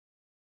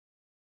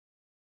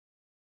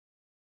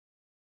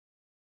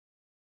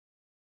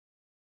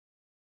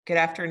Good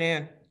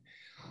afternoon.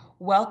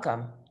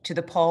 Welcome to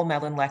the Paul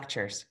Mellon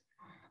Lectures.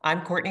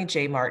 I'm Courtney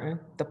J. Martin,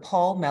 the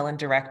Paul Mellon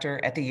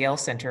Director at the Yale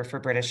Center for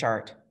British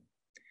Art.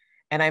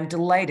 And I'm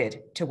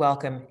delighted to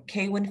welcome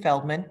Kaywin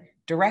Feldman,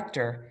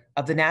 Director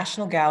of the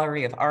National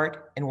Gallery of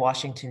Art in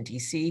Washington,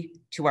 D.C.,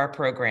 to our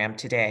program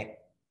today.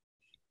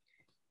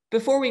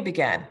 Before we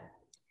begin,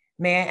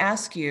 may I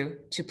ask you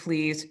to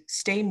please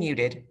stay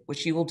muted,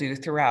 which you will do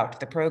throughout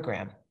the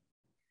program.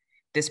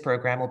 This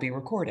program will be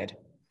recorded.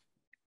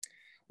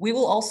 We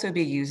will also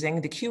be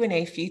using the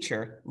Q&A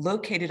feature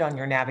located on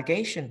your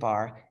navigation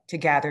bar to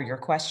gather your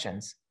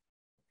questions.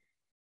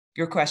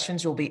 Your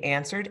questions will be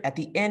answered at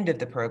the end of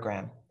the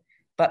program,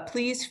 but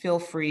please feel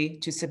free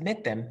to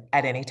submit them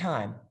at any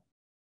time.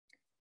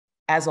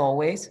 As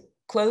always,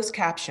 closed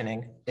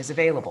captioning is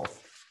available.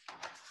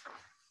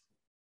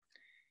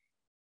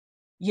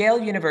 Yale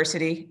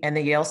University and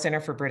the Yale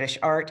Center for British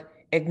Art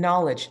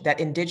acknowledge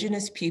that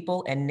Indigenous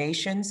people and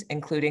nations,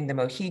 including the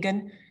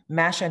Mohegan,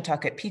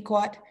 Mashantucket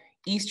Pequot,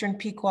 Eastern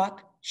Pequot,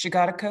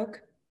 Chigatecoke,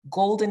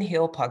 Golden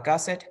Hill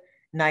Paugussett,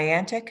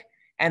 Niantic,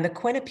 and the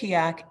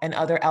Quinnipiac and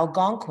other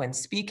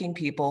Algonquin-speaking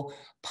people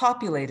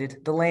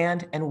populated the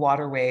land and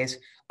waterways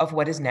of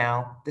what is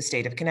now the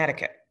state of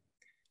Connecticut.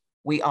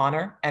 We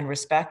honor and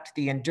respect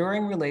the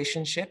enduring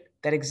relationship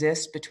that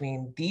exists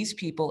between these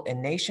people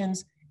and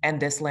nations and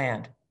this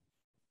land.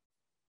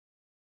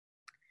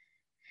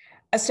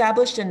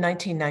 Established in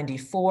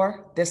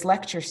 1994, this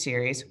lecture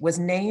series was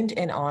named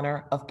in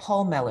honor of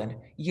Paul Mellon,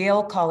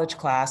 Yale College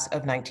Class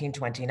of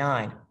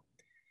 1929.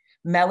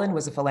 Mellon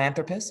was a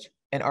philanthropist,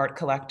 an art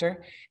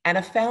collector, and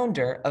a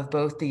founder of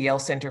both the Yale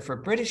Center for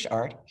British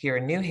Art here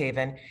in New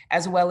Haven,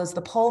 as well as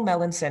the Paul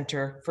Mellon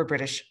Centre for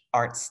British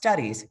Art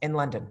Studies in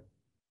London.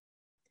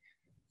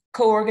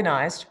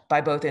 Co-organized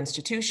by both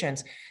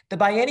institutions, the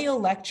biennial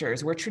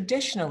lectures were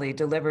traditionally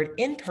delivered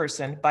in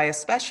person by a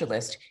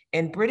specialist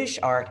in British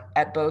art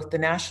at both the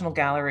National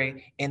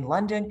Gallery in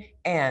London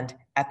and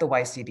at the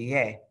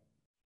YCBA.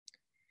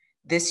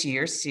 This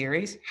year's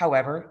series,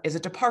 however, is a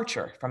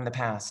departure from the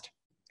past.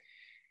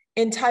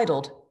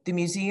 Entitled The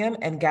Museum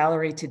and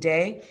Gallery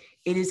Today,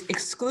 it is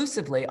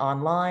exclusively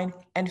online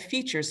and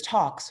features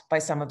talks by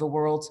some of the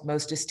world's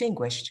most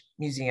distinguished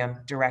museum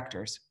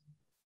directors.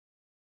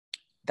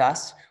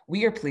 Thus,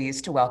 we are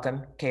pleased to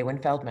welcome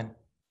Kaywin Feldman.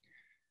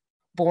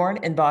 Born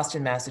in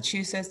Boston,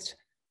 Massachusetts,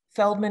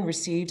 Feldman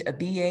received a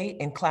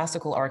BA in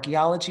Classical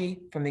Archaeology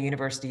from the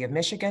University of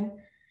Michigan,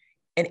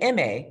 an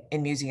MA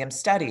in Museum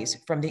Studies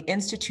from the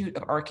Institute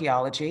of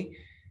Archaeology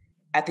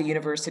at the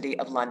University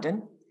of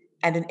London,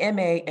 and an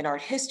MA in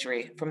Art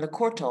History from the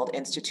Courtauld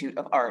Institute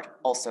of Art,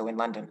 also in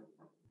London.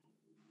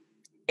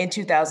 In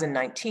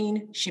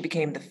 2019, she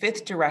became the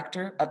 5th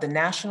director of the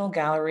National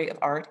Gallery of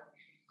Art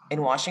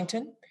in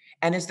Washington,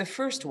 and is the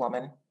first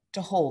woman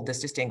to hold this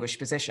distinguished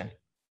position.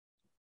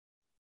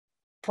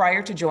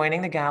 Prior to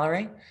joining the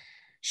gallery,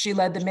 she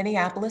led the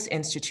Minneapolis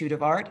Institute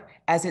of Art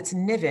as its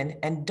Niven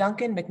and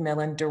Duncan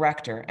Macmillan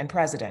director and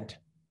president.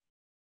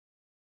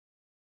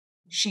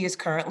 She is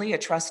currently a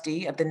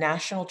trustee of the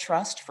National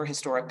Trust for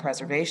Historic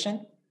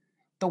Preservation,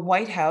 the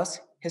White House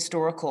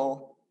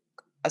Historical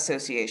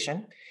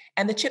Association,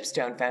 and the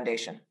Chipstone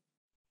Foundation.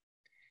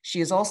 She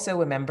is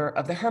also a member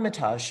of the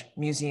Hermitage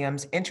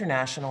Museum's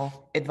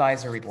International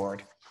Advisory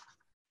Board.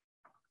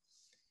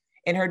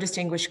 In her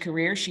distinguished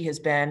career, she has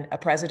been a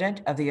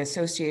president of the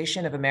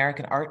Association of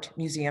American Art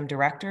Museum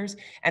Directors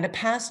and a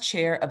past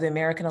chair of the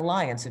American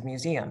Alliance of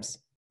Museums.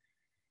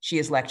 She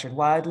has lectured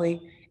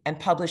widely and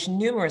published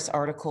numerous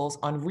articles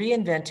on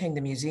reinventing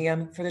the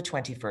museum for the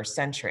 21st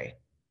century.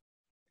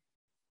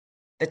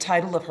 The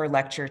title of her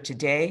lecture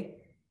today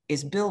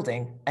is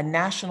Building a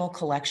National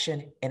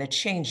Collection in a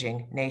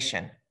Changing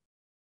Nation.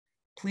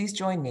 Please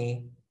join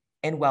me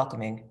in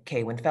welcoming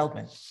Kaywin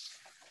Feldman.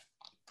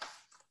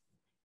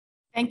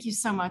 Thank you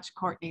so much,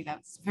 Courtney.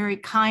 That's a very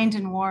kind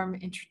and warm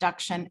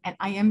introduction, and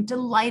I am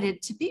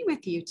delighted to be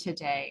with you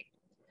today.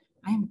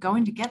 I am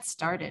going to get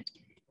started.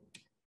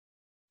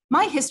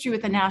 My history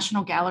with the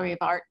National Gallery of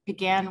Art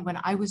began when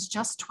I was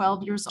just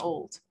 12 years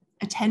old,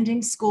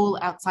 attending school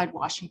outside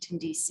Washington,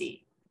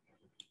 D.C.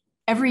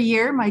 Every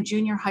year, my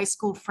junior high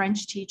school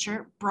French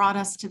teacher brought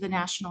us to the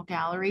National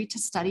Gallery to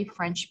study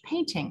French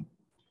painting.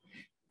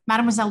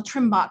 Mademoiselle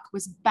Trimbach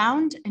was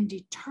bound and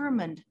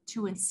determined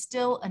to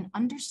instill an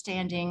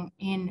understanding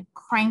in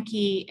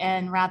cranky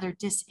and rather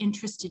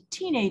disinterested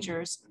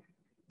teenagers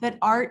that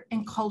art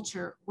and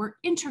culture were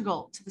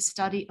integral to the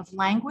study of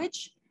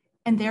language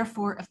and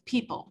therefore of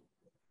people.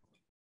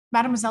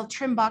 Mademoiselle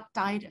Trimbach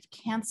died of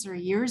cancer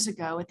years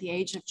ago at the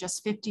age of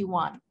just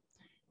 51,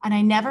 and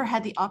I never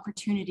had the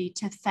opportunity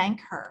to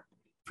thank her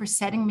for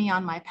setting me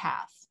on my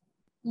path,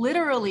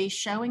 literally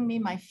showing me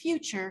my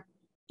future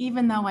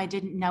even though I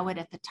didn't know it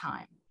at the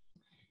time.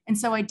 And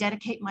so I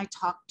dedicate my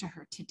talk to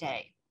her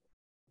today.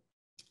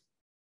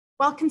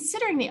 While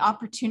considering the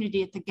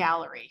opportunity at the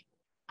gallery,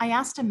 I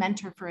asked a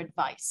mentor for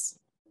advice.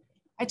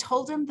 I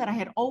told him that I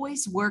had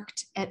always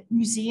worked at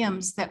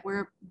museums that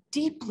were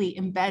deeply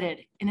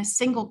embedded in a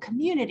single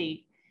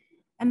community,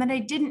 and that I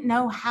didn't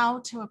know how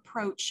to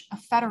approach a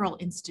federal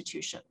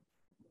institution.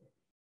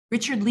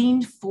 Richard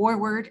leaned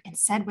forward and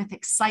said with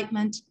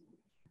excitement,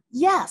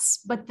 "Yes,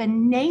 but the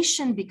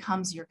nation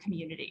becomes your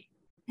community.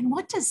 And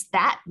what does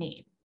that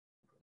mean?"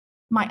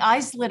 My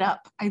eyes lit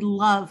up. I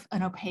love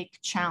an opaque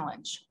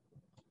challenge.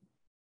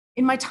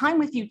 In my time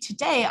with you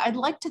today, I'd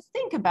like to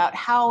think about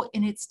how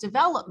in its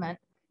development,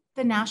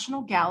 the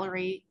National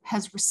Gallery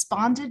has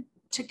responded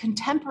to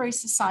contemporary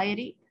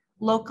society,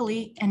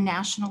 locally and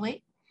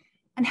nationally,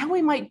 and how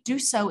we might do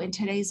so in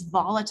today's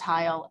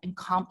volatile and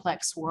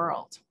complex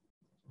world.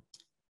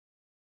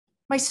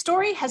 My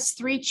story has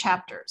 3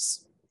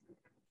 chapters,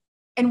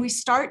 and we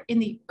start in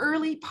the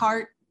early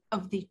part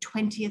of the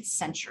 20th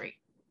century.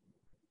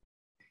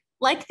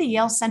 Like the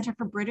Yale Center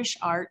for British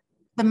Art,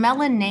 the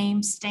Mellon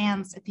name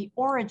stands at the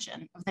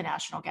origin of the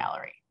National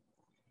Gallery.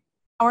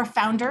 Our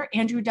founder,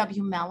 Andrew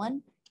W.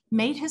 Mellon,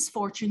 made his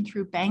fortune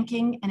through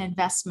banking and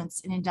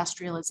investments in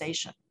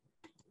industrialization.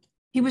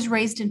 He was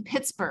raised in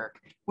Pittsburgh,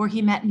 where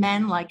he met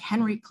men like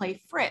Henry Clay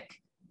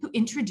Frick, who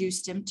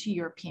introduced him to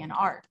European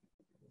art.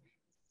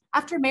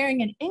 After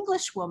marrying an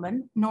English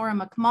woman, Nora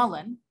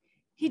McMullen,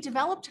 he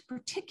developed a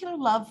particular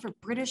love for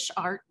British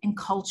art and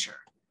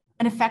culture,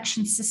 an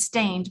affection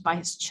sustained by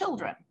his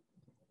children.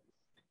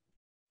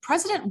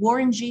 President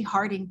Warren G.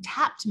 Harding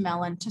tapped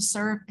Mellon to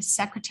serve as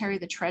Secretary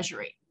of the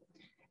Treasury,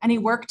 and he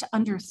worked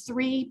under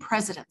 3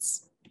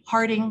 presidents,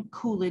 Harding,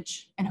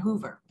 Coolidge, and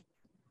Hoover.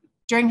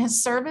 During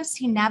his service,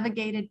 he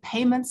navigated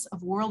payments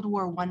of World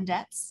War I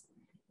debts,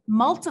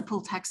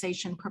 multiple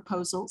taxation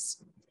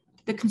proposals,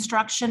 the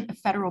construction of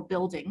federal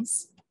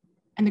buildings,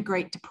 and the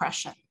Great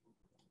Depression.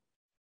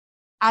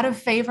 Out of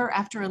favor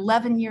after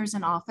 11 years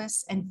in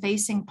office and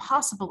facing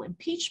possible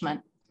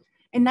impeachment,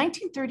 in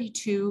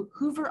 1932,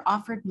 Hoover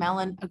offered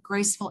Mellon a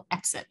graceful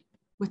exit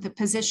with the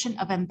position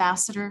of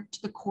ambassador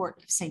to the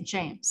court of St.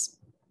 James.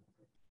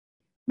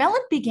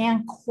 Mellon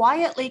began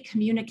quietly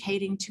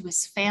communicating to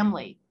his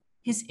family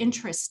his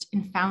interest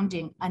in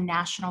founding a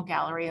National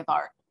Gallery of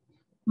Art,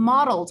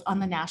 modeled on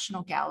the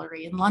National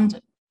Gallery in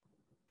London.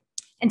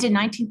 And in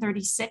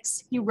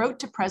 1936, he wrote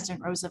to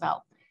President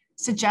Roosevelt,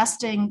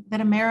 suggesting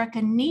that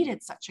America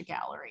needed such a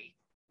gallery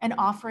and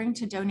offering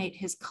to donate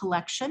his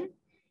collection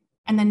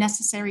and the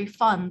necessary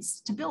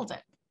funds to build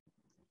it.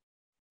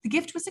 The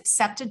gift was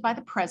accepted by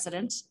the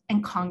president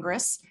and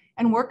Congress,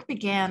 and work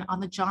began on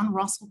the John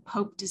Russell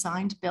Pope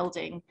designed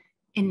building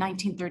in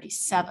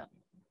 1937.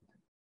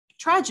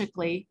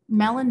 Tragically,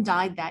 Mellon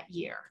died that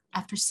year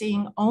after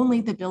seeing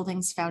only the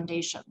building's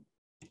foundation.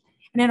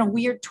 And in a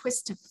weird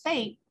twist of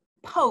fate,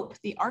 Pope,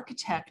 the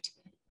architect,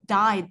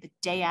 died the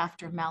day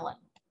after Mellon.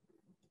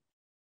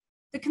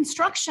 The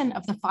construction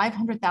of the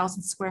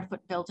 500,000 square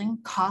foot building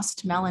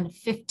cost Mellon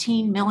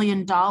 $15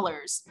 million,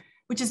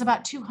 which is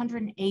about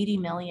 $280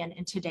 million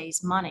in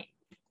today's money.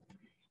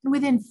 And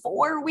within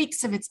 4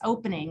 weeks of its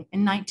opening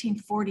in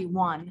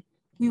 1941,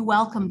 we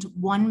welcomed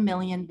 1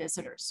 million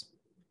visitors.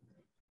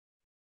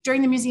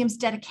 During the museum's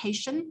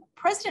dedication,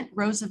 President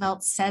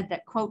Roosevelt said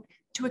that, quote,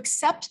 "To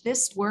accept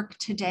this work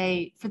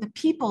today for the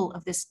people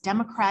of this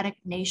democratic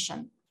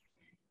nation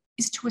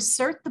is to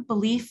assert the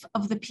belief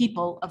of the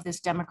people of this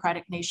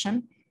democratic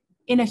nation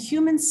in a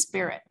human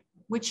spirit,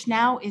 which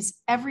now is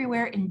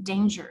everywhere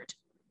endangered,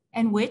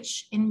 and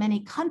which in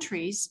many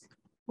countries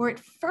where it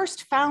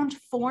first found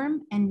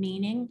form and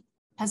meaning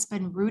has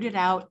been rooted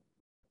out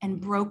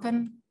and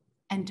broken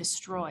and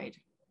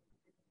destroyed."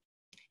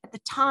 At the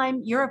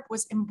time, Europe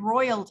was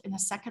embroiled in the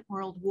Second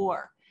World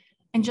War,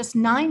 and just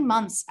 9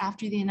 months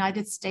after the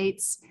United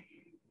States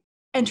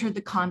entered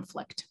the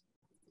conflict.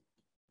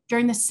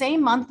 During the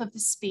same month of the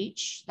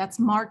speech, that's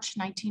March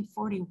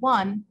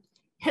 1941,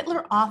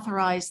 Hitler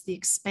authorized the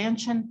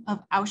expansion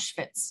of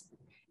Auschwitz,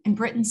 and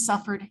Britain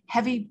suffered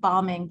heavy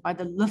bombing by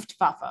the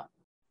Luftwaffe.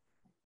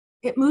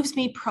 It moves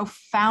me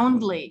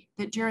profoundly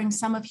that during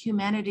some of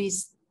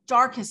humanity's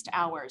darkest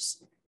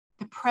hours,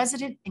 the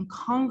president and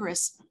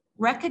Congress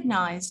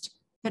recognized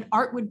that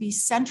art would be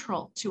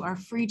central to our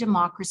free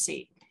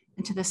democracy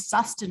and to the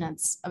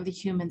sustenance of the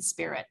human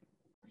spirit.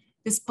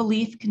 This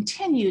belief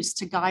continues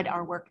to guide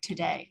our work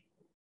today.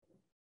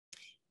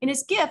 In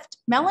his gift,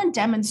 Mellon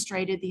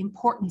demonstrated the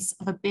importance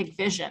of a big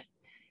vision.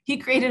 He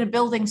created a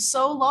building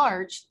so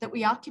large that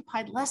we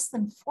occupied less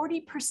than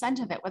 40%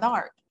 of it with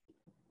art.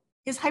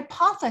 His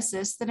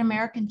hypothesis that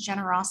American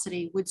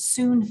generosity would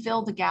soon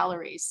fill the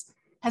galleries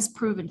has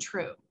proven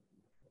true.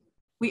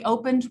 We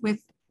opened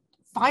with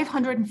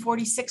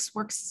 546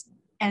 works,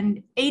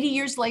 and 80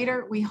 years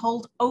later, we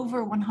hold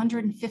over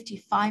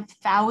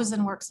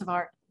 155,000 works of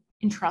art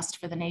in trust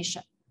for the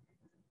nation.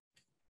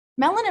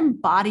 Mellon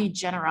embodied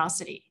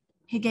generosity.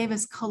 He gave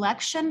his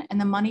collection and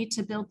the money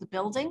to build the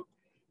building,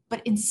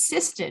 but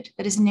insisted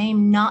that his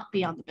name not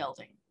be on the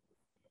building.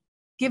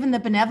 Given the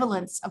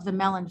benevolence of the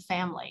Mellon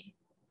family,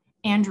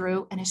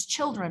 Andrew and his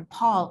children,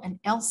 Paul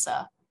and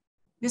Elsa,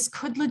 this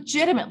could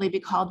legitimately be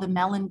called the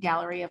Mellon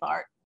Gallery of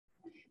Art.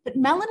 But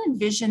Mellon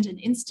envisioned an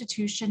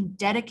institution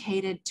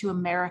dedicated to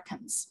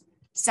Americans,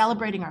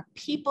 celebrating our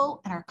people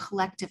and our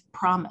collective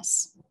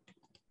promise.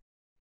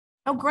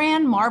 Now,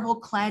 grand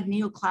marble-clad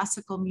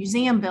neoclassical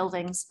museum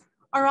buildings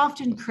are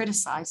often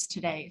criticized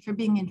today for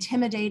being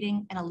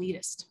intimidating and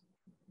elitist.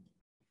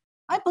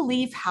 I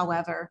believe,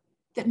 however,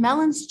 that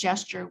Mellon's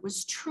gesture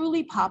was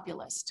truly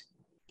populist.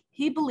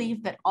 He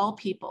believed that all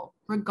people,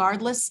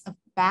 regardless of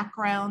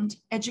background,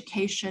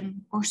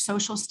 education, or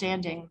social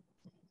standing,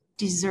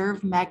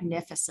 deserve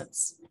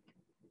magnificence.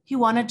 He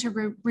wanted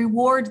to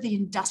reward the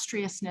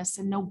industriousness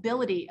and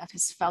nobility of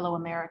his fellow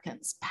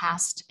Americans,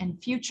 past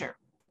and future.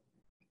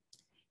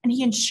 And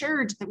he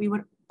ensured that we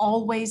would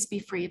always be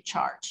free of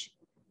charge.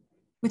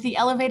 With the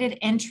elevated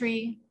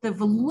entry, the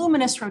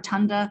voluminous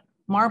rotunda,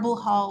 marble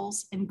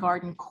halls, and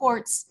garden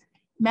courts,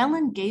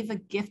 Mellon gave a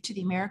gift to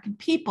the American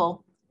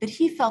people that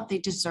he felt they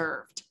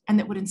deserved and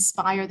that would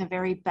inspire the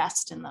very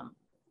best in them.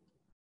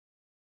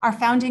 Our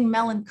founding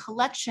Mellon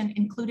collection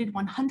included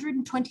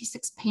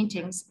 126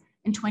 paintings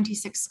and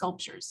 26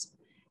 sculptures.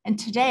 And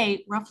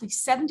today, roughly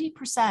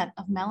 70%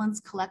 of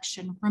Mellon's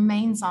collection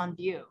remains on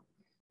view,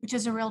 which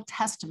is a real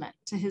testament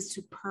to his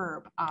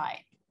superb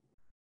eye.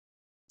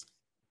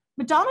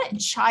 Madonna and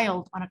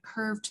Child on a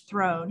Curved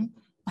Throne,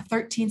 a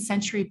 13th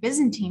century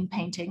Byzantine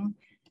painting,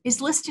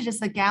 is listed as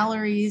the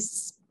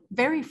gallery's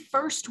very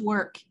first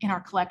work in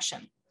our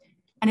collection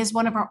and is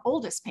one of our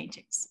oldest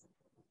paintings.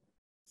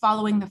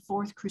 Following the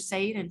Fourth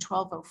Crusade in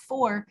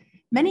 1204,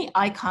 many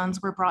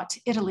icons were brought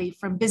to Italy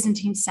from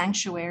Byzantine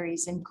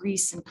sanctuaries in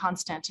Greece and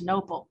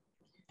Constantinople.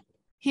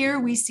 Here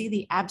we see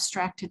the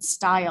abstracted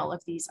style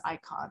of these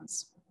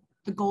icons,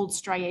 the gold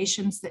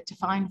striations that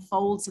define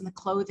folds in the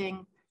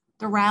clothing,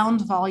 the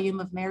round volume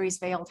of Mary's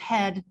veiled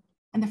head,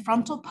 and the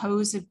frontal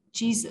pose of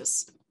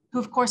Jesus, who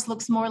of course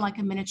looks more like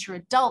a miniature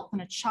adult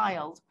than a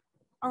child,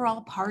 are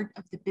all part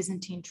of the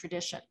Byzantine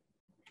tradition.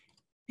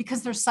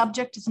 Because their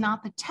subject is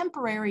not the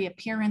temporary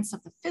appearance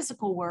of the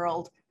physical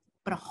world,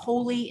 but a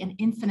holy and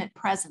infinite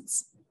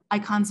presence,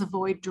 icons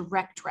avoid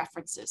direct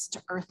references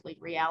to earthly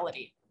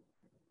reality.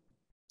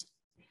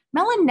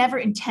 Mellon never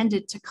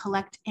intended to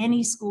collect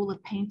any school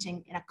of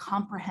painting in a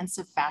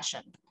comprehensive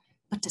fashion,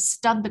 but to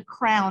stud the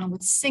crown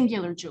with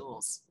singular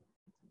jewels.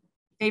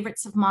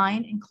 Favorites of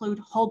mine include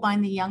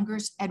Holbein the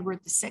Younger's Edward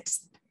VI,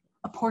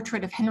 a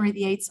portrait of Henry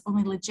VIII's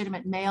only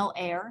legitimate male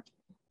heir,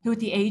 who at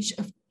the age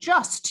of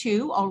just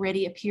 2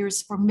 already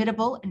appears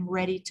formidable and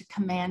ready to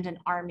command an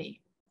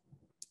army.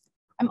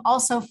 I'm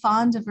also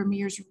fond of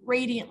Vermeer's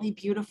radiantly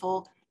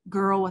beautiful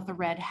Girl with a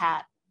Red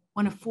Hat,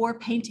 one of 4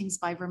 paintings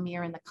by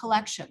Vermeer in the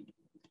collection.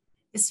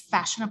 This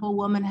fashionable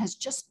woman has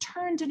just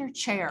turned in her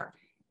chair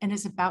and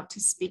is about to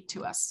speak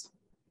to us.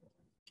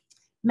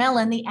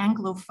 Mellon, the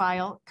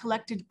Anglophile,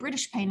 collected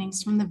British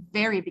paintings from the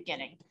very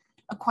beginning,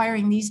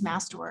 acquiring these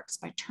masterworks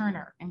by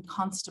Turner and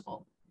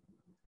Constable.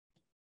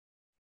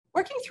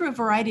 Working through a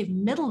variety of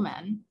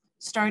middlemen,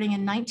 starting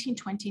in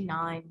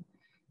 1929,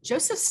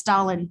 Joseph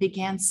Stalin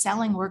began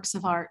selling works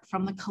of art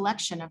from the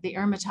collection of the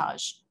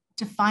Hermitage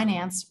to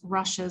finance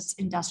Russia's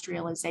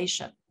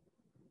industrialization.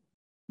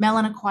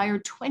 Mellon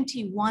acquired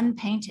 21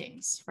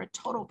 paintings for a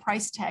total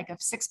price tag of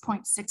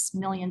 $6.6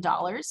 million,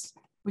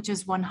 which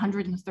is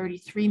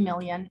 $133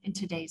 million in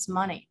today's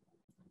money.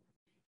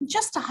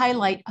 Just to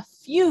highlight a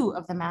few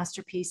of the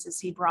masterpieces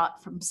he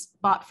bought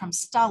from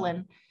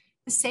Stalin,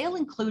 the sale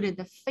included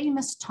the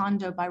famous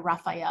Tondo by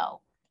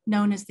Raphael,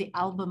 known as the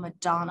Alba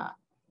Madonna,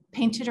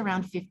 painted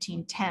around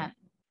 1510.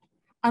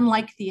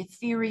 Unlike the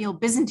ethereal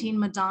Byzantine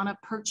Madonna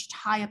perched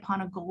high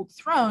upon a gold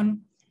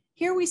throne,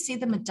 here we see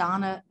the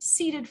Madonna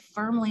seated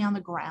firmly on the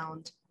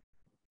ground.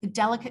 The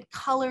delicate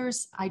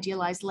colors,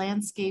 idealized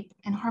landscape,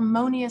 and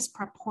harmonious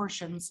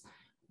proportions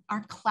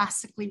are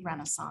classically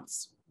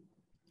Renaissance.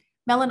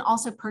 Mellon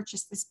also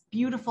purchased this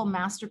beautiful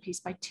masterpiece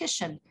by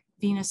Titian,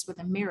 Venus with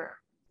a Mirror.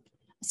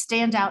 A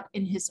standout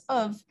in his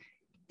oeuvre,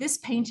 this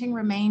painting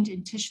remained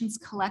in Titian's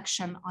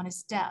collection on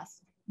his death,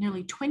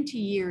 nearly 20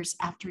 years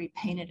after he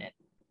painted it.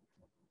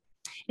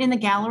 In the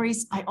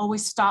galleries, I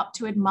always stop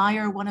to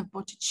admire one of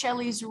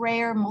Botticelli's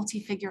rare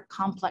multi-figure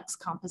complex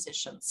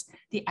compositions,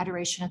 The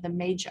Adoration of the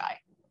Magi.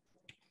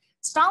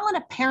 Stalin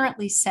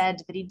apparently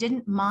said that he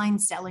didn't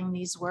mind selling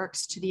these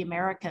works to the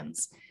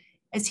Americans,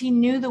 as he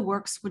knew the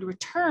works would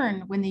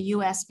return when the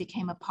US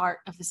became a part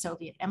of the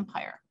Soviet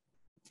Empire.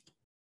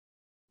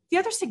 The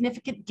other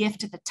significant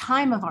gift at the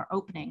time of our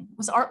opening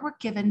was artwork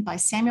given by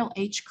Samuel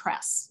H.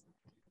 Kress.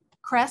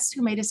 Kress,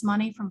 who made his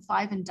money from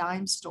 5 and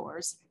dime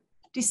stores,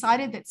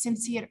 decided that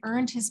since he had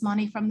earned his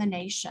money from the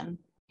nation,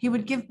 he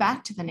would give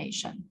back to the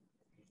nation.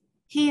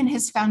 He and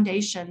his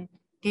foundation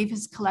gave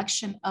his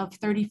collection of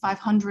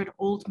 3,500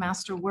 old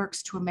master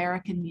works to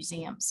American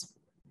museums.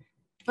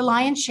 The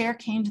lion's share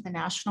came to the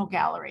National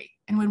Gallery,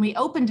 and when we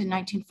opened in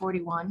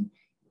 1941,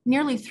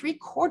 nearly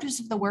 3/4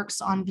 of the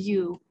works on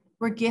view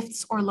were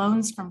gifts or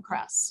loans from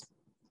Kress.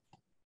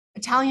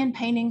 Italian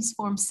paintings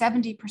form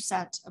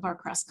 70% of our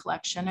Kress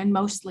collection, and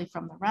mostly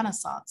from the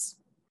Renaissance.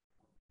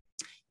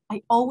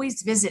 I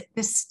always visit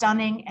this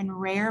stunning and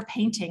rare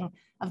painting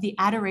of the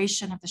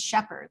Adoration of the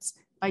Shepherds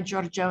by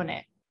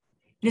Giorgione.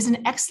 It is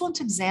an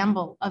excellent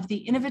example of the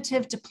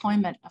innovative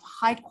deployment of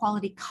high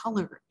quality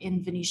color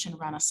in Venetian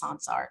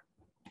Renaissance art.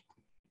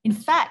 In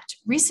fact,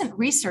 recent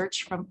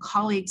research from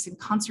colleagues in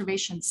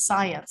conservation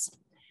science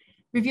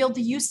revealed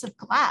the use of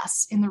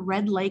glass in the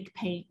red lake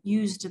paint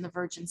used in the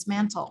Virgin's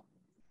mantle.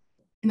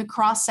 In the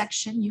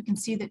cross-section, you can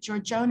see that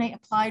Giorgione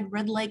applied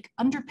red lake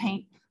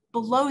underpaint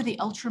below the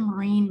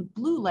ultramarine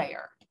blue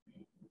layer.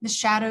 The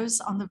shadows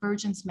on the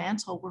Virgin's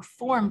mantle were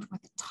formed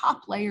with a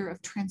top layer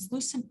of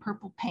translucent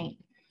purple paint,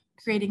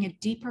 creating a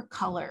deeper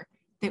color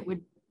than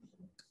would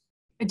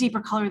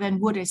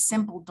a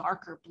simple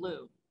darker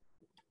blue.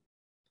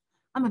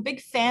 I'm a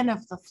big fan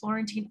of the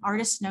Florentine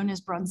artist known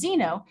as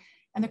Bronzino,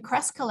 and the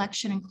Crest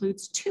collection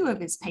includes two of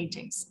his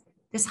paintings,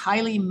 this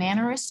highly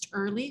mannerist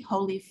early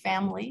Holy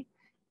Family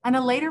and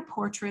a later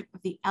portrait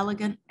of the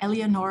elegant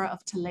Eleonora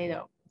of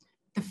Toledo,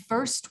 the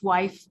first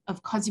wife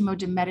of Cosimo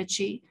de'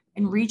 Medici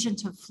and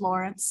regent of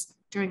Florence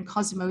during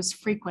Cosimo's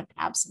frequent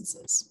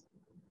absences.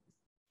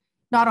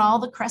 Not all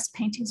the Crest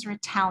paintings are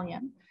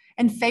Italian,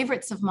 and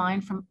favorites of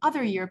mine from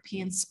other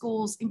European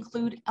schools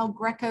include El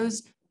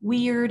Greco's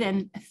weird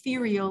and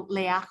ethereal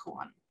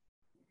Laocoon.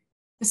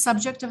 The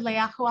subject of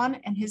Laocoon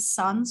and his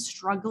son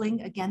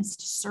struggling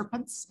against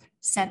serpents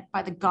sent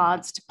by the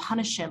gods to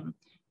punish him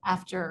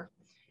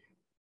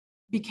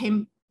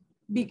became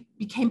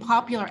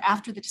popular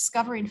after the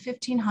discovery in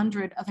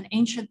 1500 of an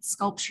ancient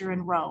sculpture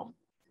in Rome.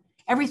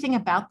 Everything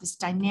about this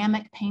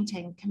dynamic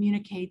painting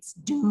communicates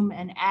doom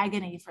and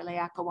agony for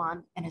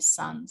Laocoon and his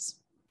sons.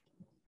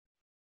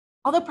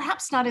 Although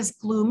perhaps not as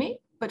gloomy,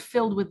 but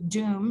filled with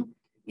doom,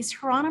 is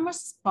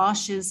Hieronymus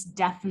Bosch's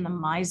Death and the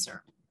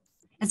Miser.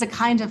 As a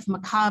kind of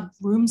macabre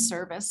room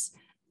service,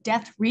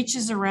 death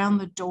reaches around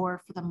the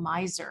door for the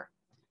miser,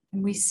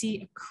 and we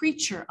see a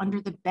creature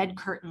under the bed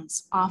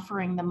curtains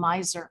offering the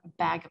miser a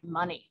bag of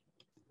money.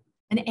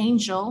 An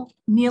angel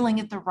kneeling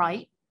at the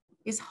right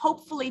is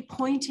hopefully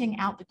pointing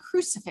out the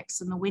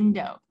crucifix in the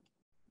window.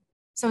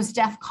 So as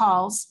death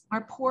calls,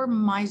 our poor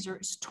miser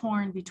is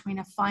torn between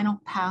a final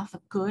path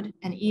of good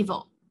and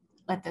evil.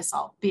 Let this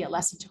all be a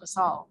lesson to us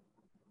all.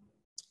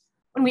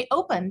 When we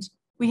opened,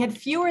 we had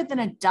fewer than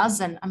a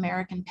dozen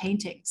American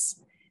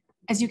paintings.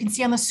 As you can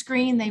see on the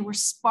screen, they were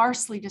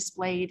sparsely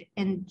displayed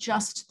in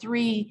just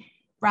 3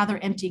 rather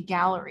empty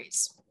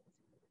galleries.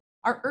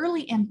 Our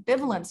early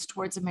ambivalence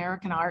towards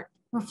American art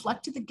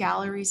reflected the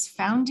gallery's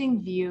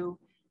founding view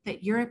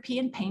that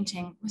European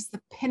painting was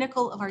the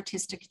pinnacle of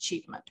artistic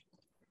achievement.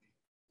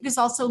 It is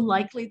also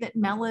likely that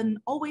Mellon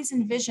always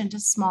envisioned a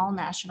small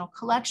national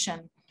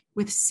collection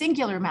with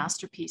singular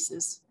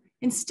masterpieces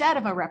instead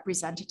of a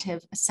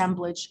representative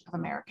assemblage of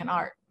American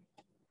art.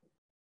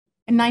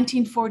 In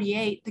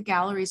 1948, the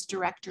gallery's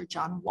director,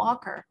 John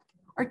Walker,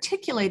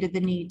 articulated the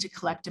need to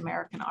collect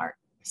American art,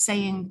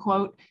 saying,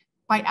 quote,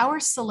 "By our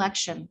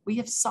selection, we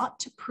have sought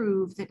to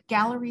prove that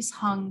galleries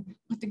hung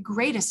with the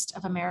greatest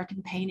of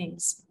American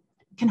paintings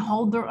can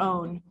hold their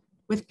own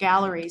with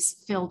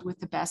galleries filled with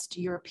the best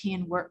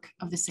European work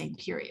of the same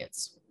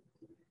periods."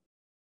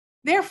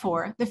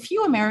 Therefore, the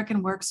few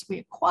American works we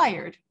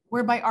acquired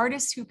were by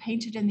artists who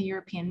painted in the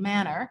European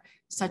manner,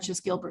 such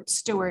as Gilbert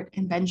Stuart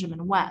and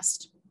Benjamin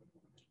West.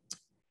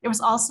 There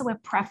was also a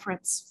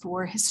preference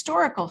for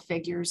historical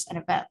figures and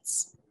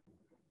events.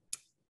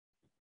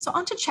 So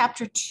on to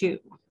chapter 2.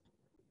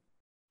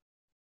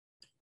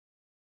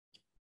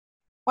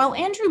 While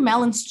Andrew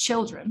Mellon's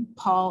children,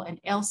 Paul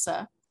and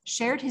Elsa,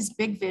 shared his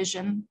big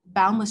vision,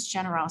 boundless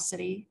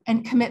generosity,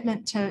 and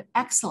commitment to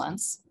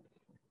excellence,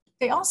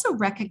 they also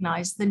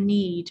recognized the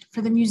need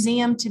for the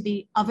museum to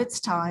be of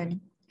its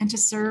time and to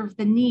serve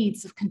the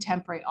needs of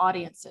contemporary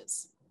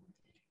audiences.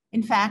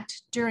 In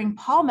fact, during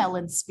Paul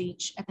Mellon's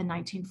speech at the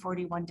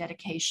 1941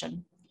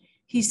 dedication,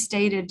 he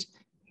stated,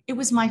 "It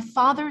was my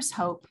father's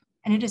hope,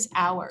 and it is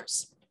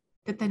ours,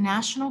 that the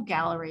National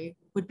Gallery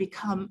would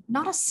become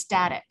not a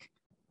static,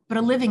 but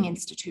a living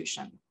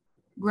institution,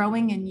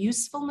 growing in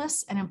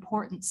usefulness and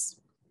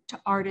importance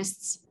to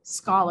artists,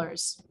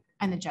 scholars,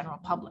 and the general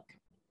public."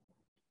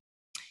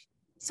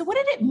 So what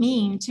did it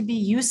mean to be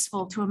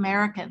useful to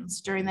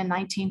Americans during the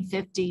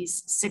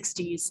 1950s,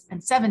 60s,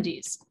 and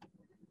 70s?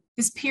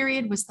 This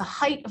period was the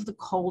height of the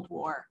Cold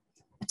War,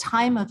 a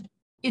time of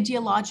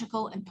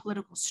ideological and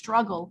political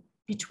struggle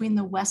between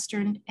the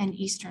Western and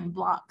Eastern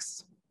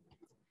blocs.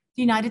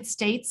 The United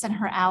States and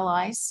her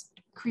allies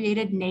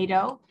created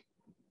NATO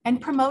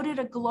and promoted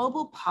a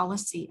global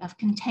policy of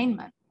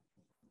containment.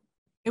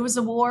 It was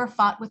a war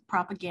fought with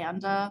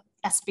propaganda,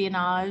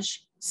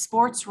 espionage,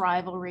 sports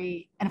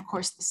rivalry, and of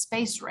course the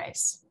space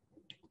race.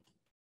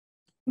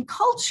 And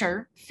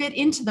culture fit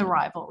into the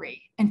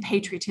rivalry and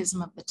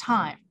patriotism of the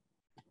time.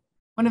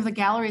 One of the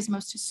gallery's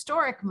most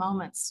historic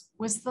moments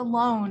was the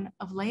loan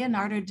of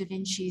Leonardo da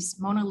Vinci's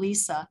Mona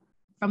Lisa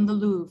from the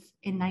Louvre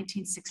in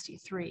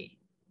 1963.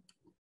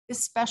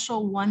 This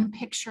special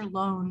one-picture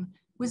loan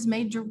was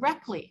made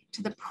directly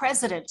to the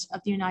President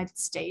of the United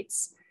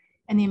States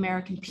and the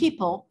American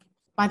people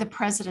by the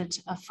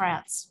President of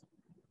France.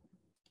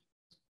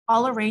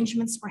 All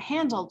arrangements were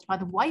handled by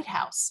the White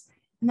House,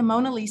 and the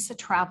Mona Lisa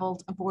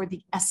traveled aboard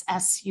the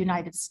SS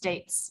United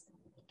States.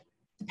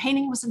 The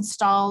painting was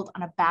installed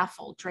on a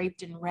baffle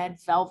draped in red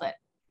velvet,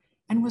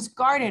 and was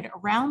guarded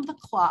around the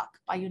clock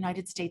by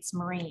United States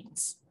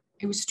Marines.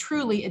 It was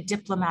truly a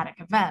diplomatic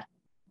event.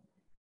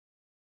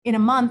 In a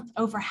month,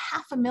 over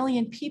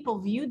 500,000 people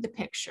viewed the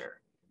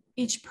picture,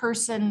 each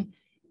person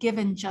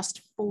given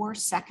just 4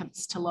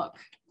 seconds to look.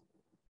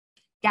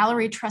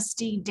 Gallery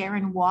trustee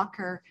Darren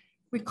Walker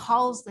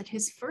recalls that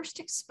his first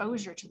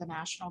exposure to the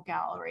National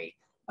Gallery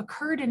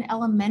occurred in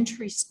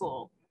elementary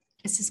school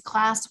as his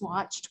class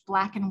watched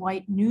black and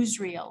white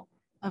newsreel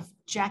of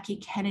Jackie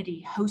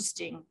Kennedy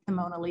hosting the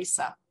Mona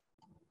Lisa.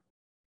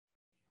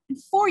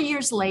 And 4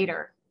 years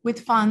later,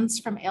 with funds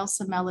from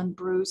Elsa Mellon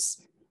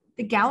Bruce,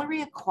 the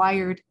gallery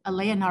acquired a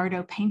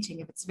Leonardo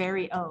painting of its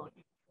very own,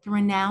 the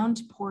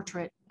renowned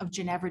portrait of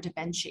Ginevra da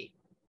Benci.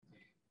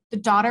 The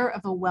daughter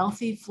of a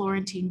wealthy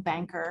Florentine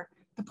banker,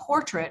 the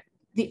portrait,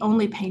 the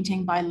only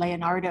painting by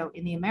Leonardo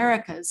in the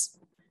Americas,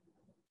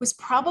 was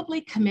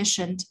probably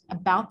commissioned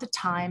about the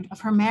time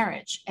of her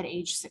marriage at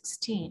age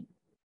 16.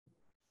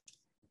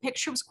 The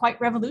picture was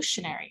quite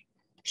revolutionary,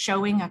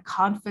 showing a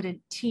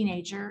confident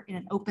teenager in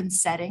an open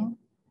setting,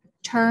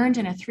 turned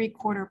in a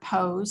 3/4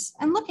 pose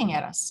and looking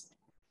at us.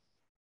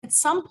 At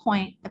some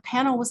point, the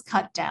panel was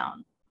cut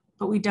down,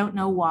 but we don't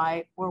know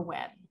why or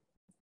when.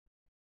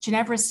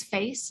 Ginevra's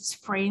face is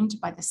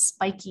framed by the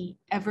spiky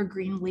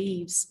evergreen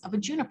leaves of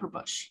a juniper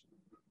bush.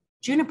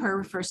 Juniper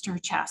refers to her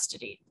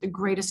chastity, the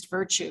greatest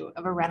virtue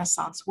of a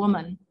Renaissance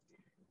woman,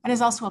 and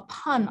is also a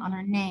pun on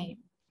her name,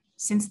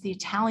 since the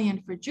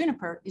Italian for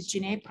juniper is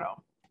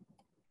Ginepro.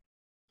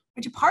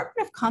 The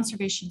Department of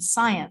Conservation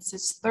Science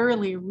has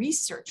thoroughly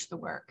researched the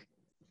work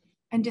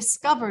and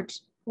discovered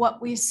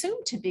what we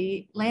assume to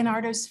be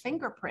Leonardo's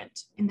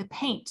fingerprint in the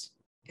paint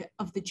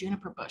of the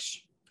juniper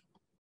bush.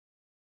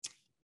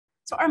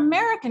 So our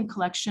American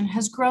collection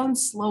has grown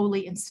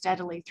slowly and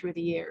steadily through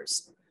the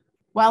years.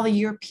 While the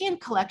European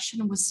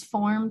collection was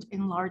formed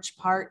in large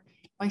part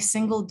by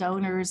single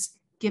donors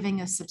giving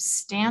a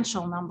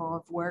substantial number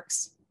of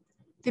works,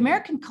 the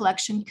American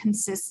collection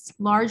consists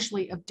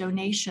largely of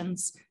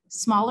donations,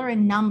 smaller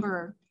in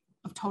number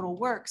of total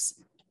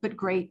works, but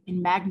great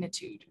in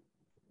magnitude.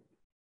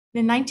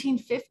 In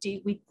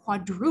 1950, we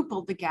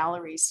quadrupled the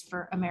galleries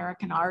for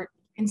American art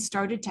and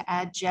started to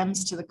add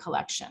gems to the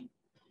collection,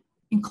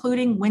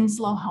 including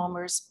Winslow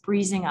Homer's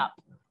Breezing Up,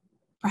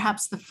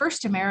 perhaps the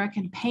first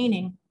American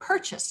painting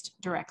purchased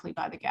directly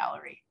by the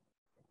gallery.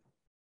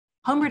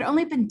 Homer had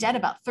only been dead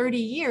about 30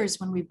 years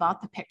when we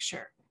bought the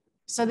picture,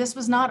 so this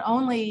was not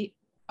only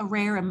a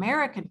rare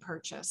American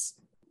purchase,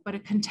 but a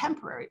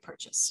contemporary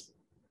purchase.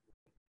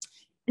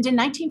 And in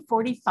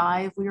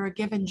 1945, we were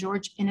given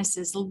George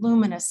Inness's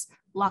luminous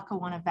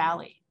Lackawanna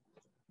Valley.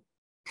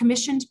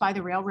 Commissioned by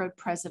the railroad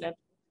president,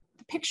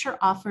 the picture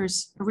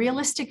offers a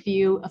realistic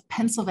view of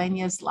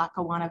Pennsylvania's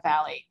Lackawanna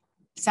Valley,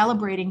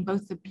 celebrating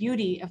both the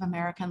beauty of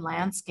American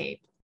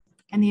landscape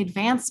and the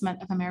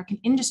advancement of American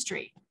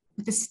industry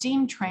with the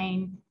steam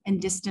train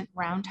and distant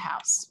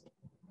roundhouse.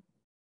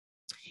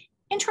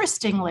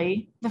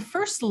 Interestingly, the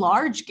first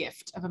large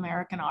gift of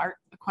American art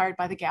acquired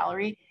by the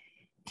gallery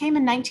came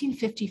in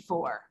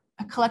 1954,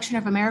 a collection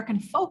of American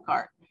folk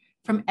art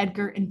from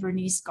Edgar and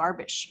Bernice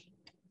Garbish.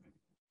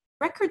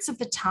 Records of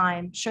the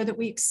time show that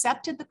we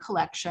accepted the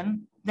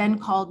collection, then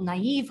called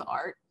naive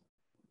art,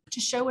 to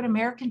show what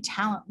American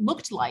talent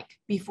looked like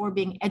before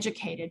being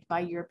educated by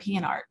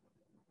European art.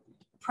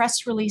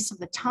 Press release of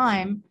the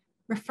time,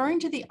 referring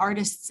to the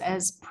artists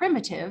as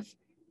primitive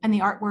and the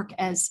artwork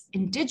as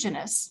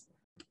indigenous,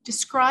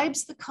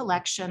 describes the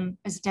collection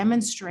as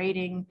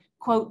demonstrating,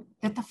 quote,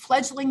 that the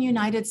fledgling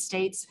United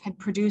States had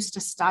produced a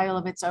style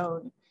of its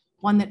own,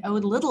 one that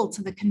owed little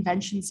to the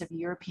conventions of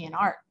European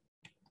art.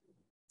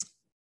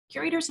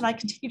 Curators and I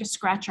continue to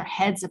scratch our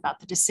heads about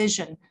the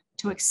decision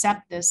to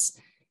accept this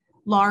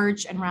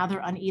large and rather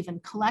uneven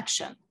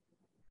collection.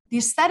 The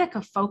aesthetic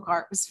of folk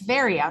art was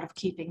very out of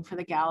keeping for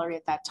the gallery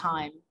at that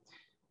time.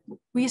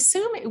 We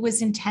assume it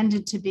was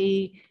intended to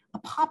be a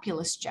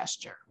populist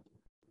gesture.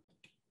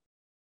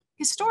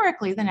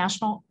 Historically, the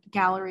National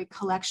Gallery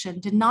collection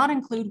did not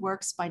include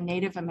works by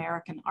Native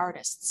American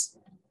artists.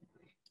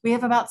 We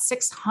have about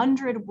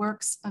 600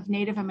 works of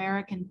Native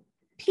American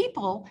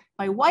people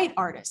by white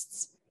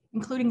artists,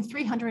 including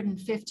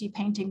 350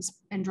 paintings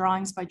and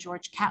drawings by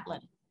George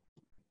Catlin.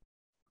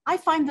 I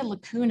find the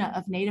lacuna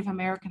of Native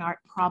American art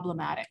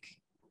problematic.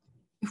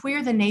 If we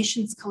are the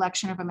nation's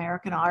collection of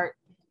American art,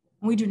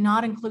 and we do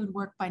not include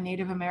work by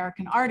Native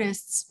American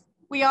artists,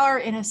 we are,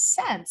 in a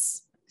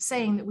sense,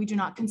 saying that we do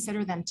not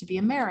consider them to be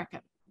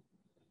American.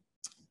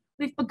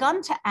 We've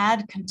begun to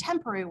add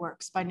contemporary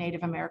works by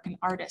Native American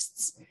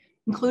artists,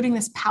 including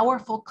this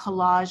powerful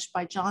collage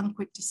by John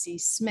Quick-to-See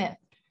Smith,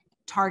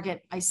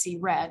 Target, I See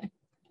Red,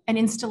 and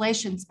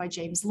installations by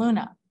James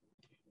Luna.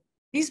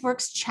 These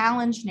works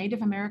challenge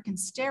Native American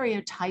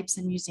stereotypes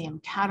in museum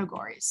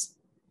categories.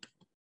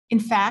 In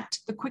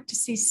fact, the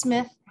Quick-to-See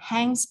Smith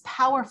hangs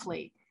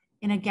powerfully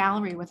in a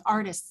gallery with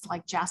artists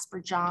like Jasper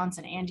Johns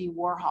and Andy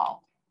Warhol,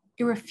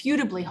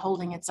 irrefutably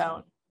holding its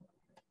own.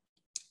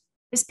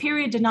 This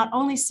period did not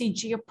only see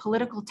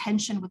geopolitical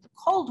tension with the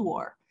Cold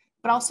War,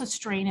 but also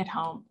strain at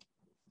home.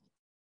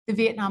 The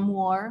Vietnam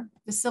War,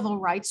 the civil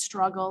rights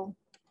struggle,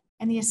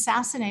 and the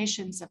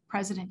assassinations of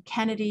President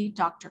Kennedy,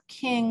 Dr.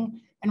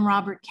 King, and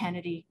Robert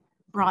Kennedy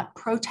brought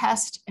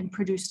protest and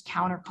produced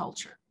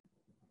counterculture.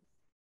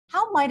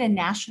 How might a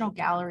national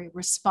gallery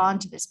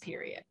respond to this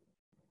period?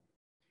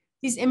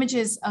 These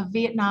images of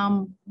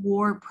Vietnam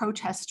War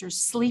protesters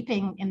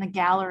sleeping in the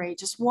gallery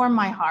just warm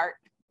my heart.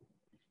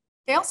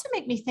 They also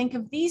make me think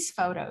of these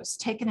photos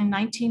taken in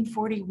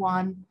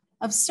 1941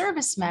 of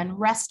servicemen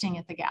resting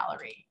at the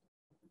gallery.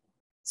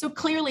 So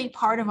clearly,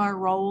 part of our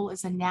role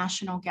as a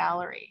national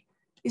gallery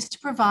is to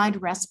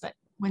provide respite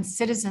when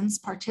citizens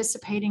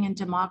participating in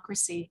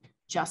democracy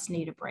just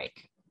need a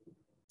break.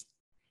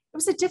 It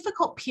was a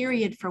difficult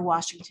period for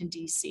Washington,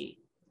 D.C.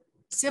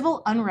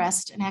 Civil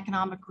unrest and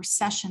economic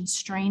recession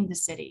strained the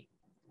city.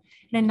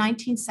 And in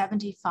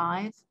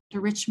 1975, the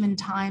Richmond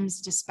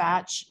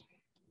Times-Dispatch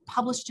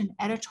published an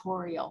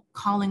editorial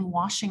calling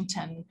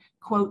Washington,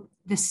 quote,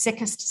 the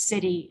sickest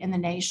city in the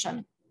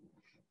nation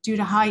due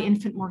to high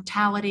infant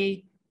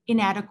mortality,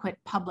 inadequate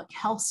public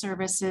health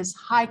services,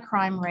 high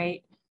crime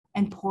rate,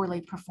 and poorly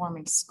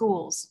performing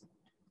schools.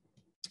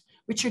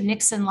 Richard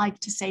Nixon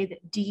liked to say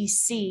that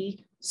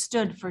DC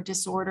stood for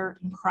disorder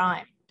and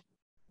crime.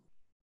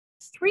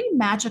 Three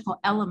magical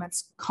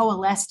elements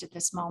coalesced at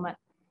this moment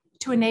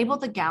to enable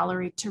the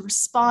gallery to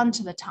respond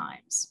to the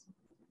times.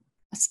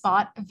 A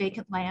spot of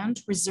vacant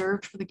land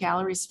reserved for the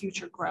gallery's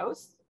future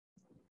growth,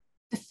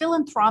 the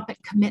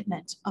philanthropic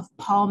commitment of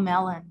Paul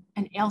Mellon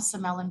and Elsa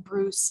Mellon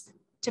Bruce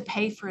to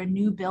pay for a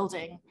new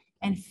building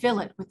and fill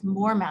it with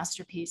more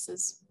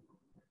masterpieces,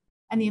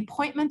 and the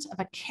appointment of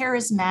a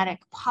charismatic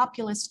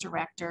populist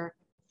director,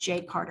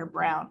 J. Carter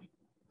Brown.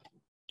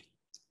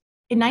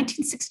 In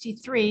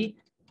 1963,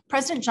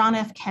 President John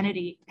F.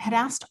 Kennedy had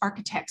asked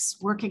architects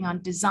working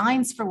on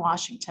designs for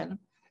Washington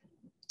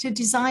to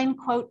design,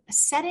 quote, a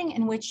setting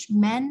in which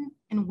men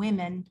and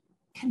women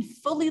can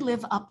fully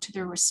live up to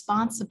their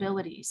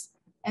responsibilities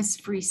as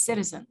free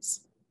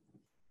citizens.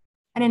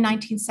 And in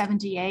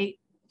 1978,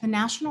 the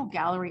National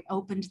Gallery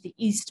opened the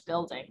East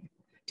Building,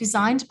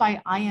 designed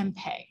by I.M.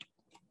 Pei.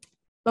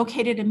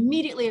 Located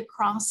immediately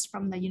across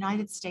from the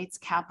United States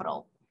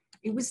Capitol,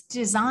 it was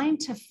designed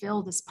to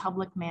fill this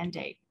public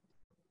mandate.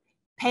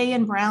 Pei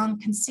and Brown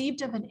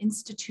conceived of an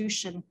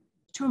institution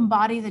to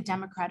embody the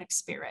democratic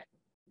spirit,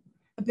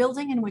 a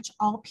building in which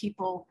all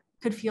people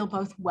could feel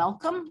both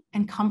welcome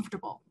and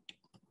comfortable.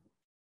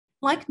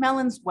 Like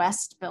Mellon's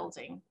West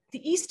Building,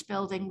 the East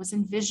Building was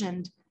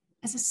envisioned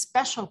as a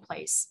special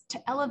place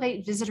to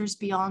elevate visitors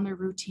beyond their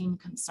routine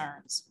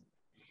concerns.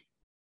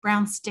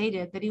 Brown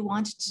stated that he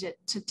wanted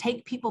to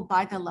take people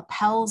by the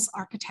lapels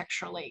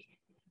architecturally,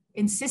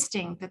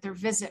 insisting that their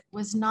visit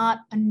was not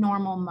a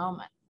normal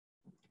moment.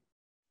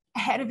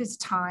 Ahead of his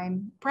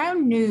time,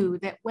 Brown knew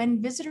that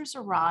when visitors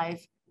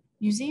arrive,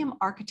 museum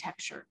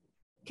architecture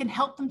can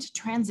help them to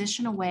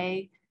transition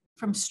away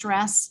from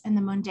stress in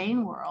the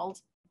mundane world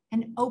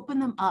and open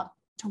them up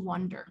to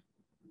wonder.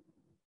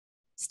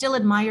 Still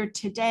admired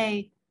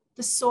today,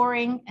 the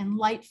soaring and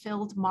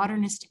light-filled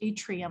modernist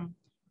atrium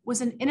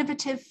was an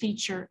innovative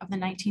feature of the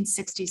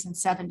 1960s and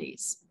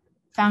 70s,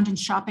 found in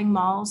shopping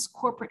malls,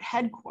 corporate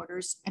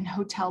headquarters, and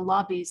hotel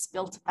lobbies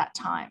built at that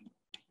time.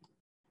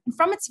 And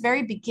from its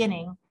very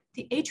beginning,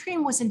 the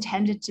atrium was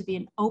intended to be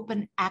an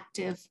open,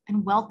 active,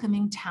 and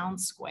welcoming town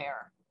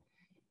square.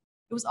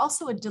 It was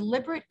also a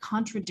deliberate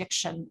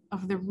contradiction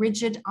of the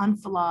rigid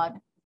enfilade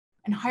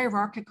and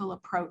hierarchical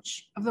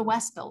approach of the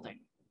West Building.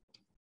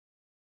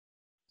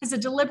 As a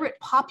deliberate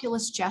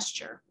populist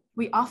gesture,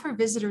 we offer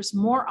visitors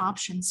more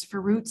options for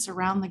routes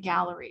around the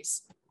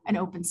galleries and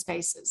open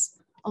spaces,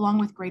 along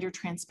with greater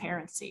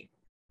transparency.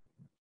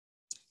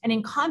 And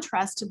in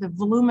contrast to the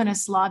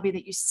voluminous lobby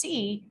that you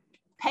see,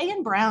 Pei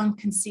and Brown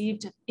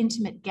conceived of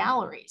intimate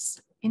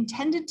galleries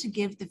intended to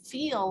give the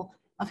feel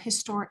of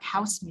historic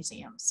house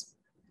museums.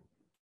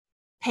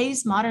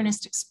 Pei's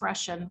modernist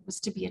expression was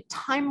to be a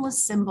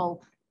timeless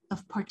symbol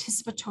of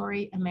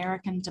participatory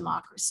American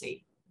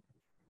democracy.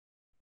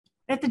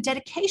 At the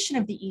dedication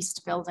of the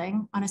East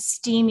Building on a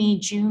steamy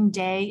June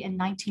day in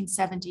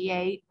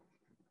 1978,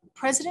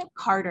 President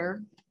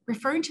Carter,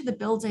 referring to the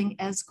building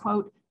as,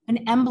 quote,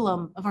 an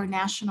emblem of our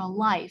national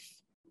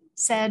life,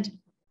 said,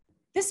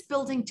 "This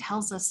building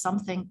tells us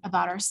something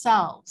about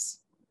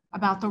ourselves,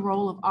 about the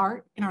role of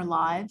art in our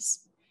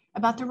lives,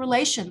 about the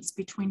relations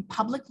between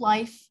public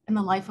life and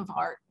the life of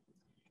art,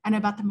 and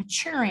about the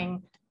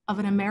maturing of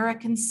an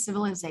American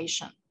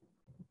civilization."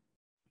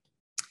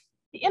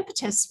 The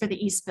impetus for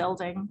the East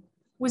Building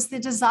was the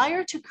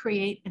desire to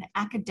create an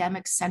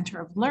academic center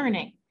of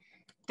learning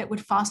that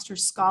would foster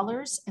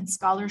scholars and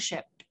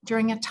scholarship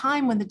during a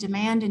time when the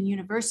demand in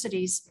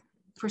universities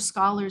for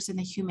scholars in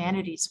the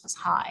humanities was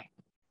high.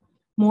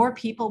 More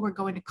people were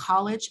going to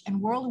college,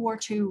 and World War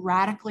II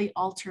radically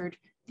altered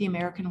the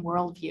American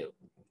worldview,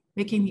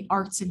 making the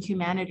arts and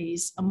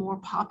humanities a more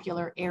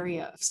popular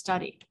area of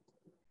study.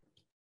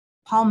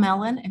 Paul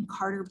Mellon and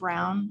Carter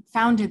Brown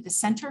founded the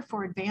Center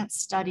for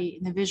Advanced Study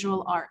in the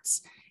Visual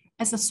Arts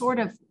as a sort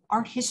of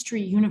art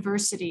history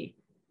university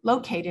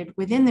located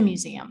within the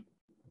museum.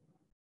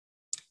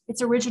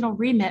 Its original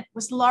remit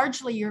was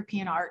largely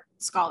European art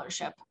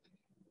scholarship,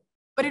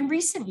 but in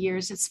recent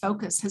years, its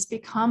focus has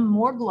become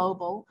more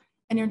global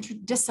and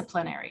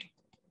interdisciplinary.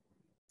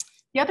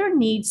 The other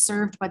need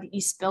served by the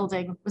East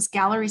Building was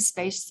gallery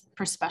space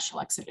for special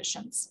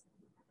exhibitions.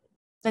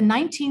 The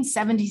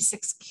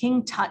 1976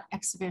 King Tut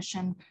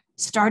exhibition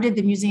started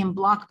the museum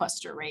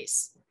blockbuster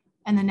race,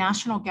 and the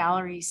National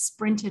Gallery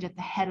sprinted at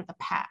the head of the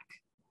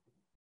pack.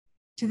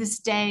 To this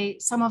day,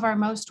 some of our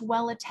most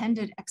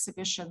well-attended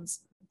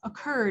exhibitions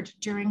occurred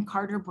during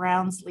Carter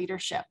Brown's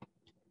leadership.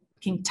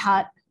 King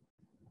Tut,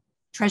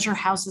 Treasure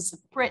Houses of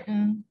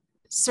Britain,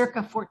 circa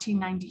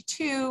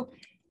 1492,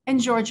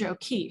 and Georgia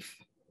O'Keeffe.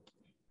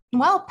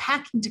 While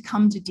packing to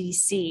come to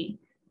DC,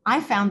 I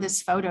found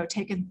this photo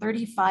taken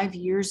 35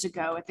 years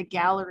ago at the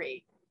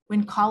gallery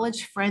when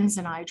college friends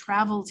and I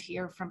traveled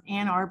here from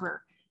Ann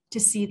Arbor to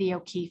see the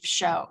O'Keeffe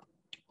show.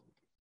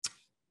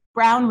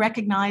 Brown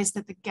recognized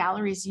that the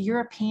gallery's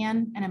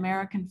European and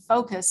American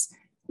focus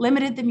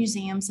limited the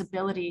museum's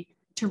ability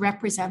to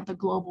represent the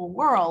global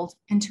world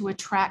and to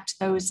attract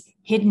those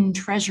hidden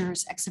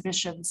treasures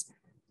exhibitions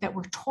that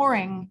were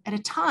touring at a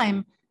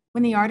time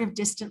when the art of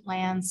distant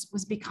lands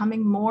was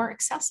becoming more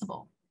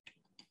accessible.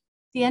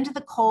 The end of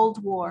the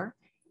Cold War,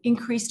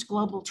 increased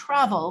global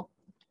travel,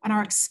 and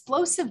our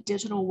explosive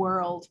digital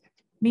world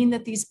mean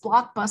that these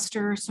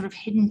blockbuster sort of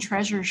hidden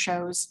treasure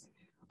shows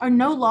are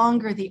no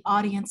longer the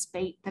audience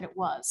bait that it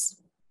was.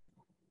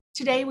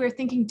 Today, we're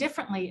thinking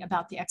differently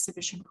about the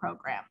exhibition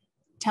program,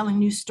 telling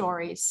new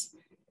stories,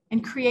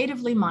 and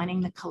creatively mining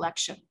the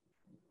collection.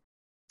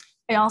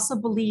 I also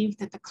believe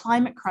that the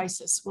climate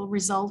crisis will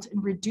result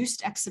in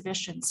reduced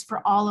exhibitions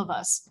for all of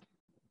us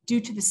due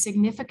to the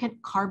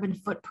significant carbon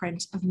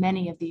footprint of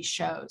many of these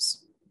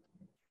shows.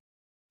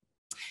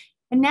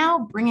 And now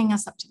bringing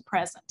us up to the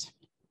present.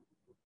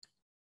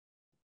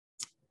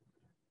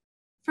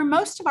 For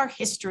most of our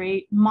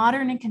history,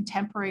 modern and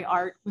contemporary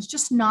art was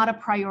just not a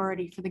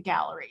priority for the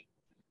gallery,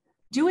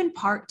 due in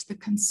part to the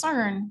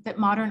concern that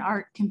modern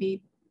art can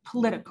be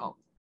political,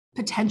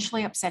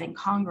 potentially upsetting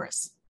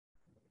Congress.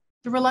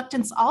 The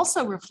reluctance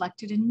also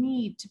reflected a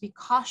need to be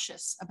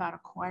cautious about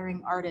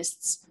acquiring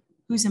artists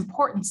whose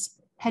importance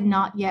had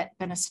not yet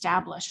been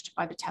established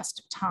by the test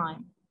of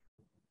time.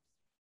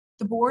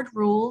 The board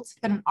ruled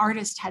that an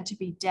artist had to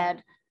be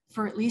dead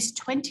for at least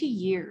 20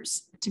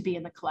 years to be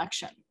in the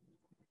collection.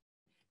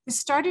 This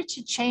started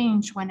to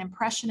change when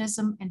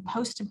Impressionism and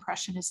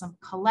Post-Impressionism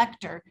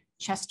collector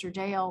Chester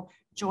Dale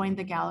joined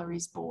the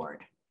gallery's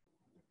board.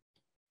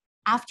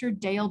 After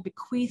Dale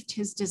bequeathed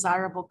his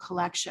desirable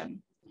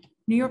collection,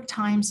 New York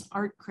Times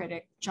art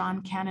critic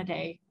John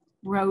Canaday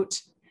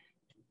wrote,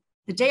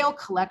 "The Dale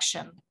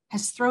collection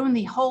has thrown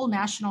the whole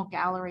National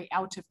Gallery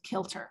out of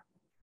kilter,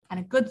 and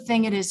a good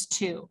thing it is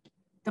too.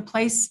 The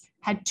place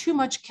had too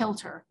much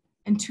kilter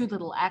and too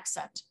little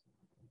accent."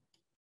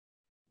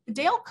 The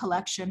Dale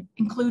collection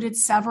included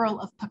several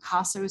of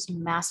Picasso's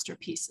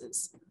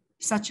masterpieces,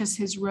 such as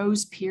his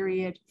Rose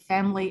Period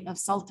Family of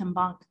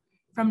Saltimbanque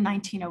from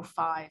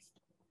 1905.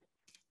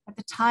 At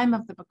the time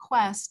of the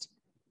bequest,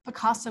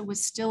 Picasso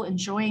was still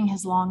enjoying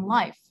his long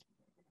life.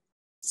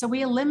 So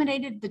we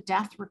eliminated the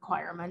death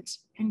requirement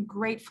and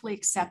gratefully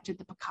accepted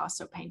the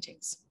Picasso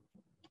paintings.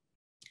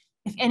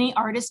 If any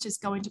artist is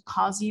going to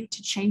cause you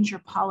to change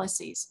your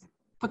policies,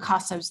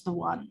 Picasso's the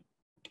one.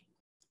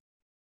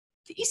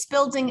 The East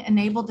Building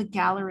enabled the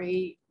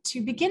gallery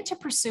to begin to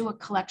pursue a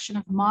collection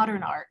of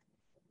modern art,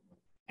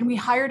 and we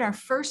hired our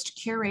first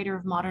curator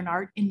of modern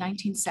art in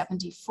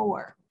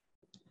 1974.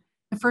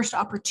 The first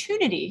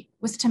opportunity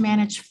was to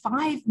manage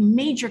 5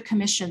 major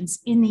commissions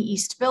in the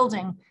East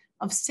Building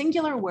of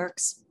singular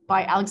works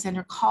by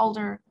Alexander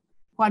Calder,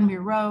 Juan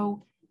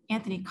Miró,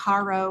 Anthony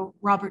Caro,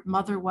 Robert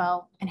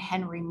Motherwell, and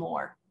Henry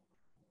Moore.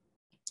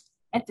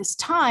 At this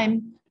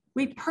time,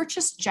 we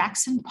purchased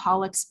Jackson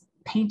Pollock's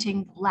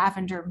painting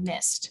Lavender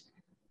Mist,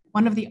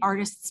 one of the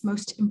artist's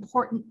most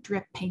important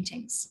drip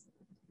paintings.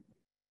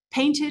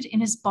 Painted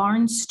in his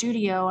barn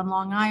studio on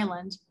Long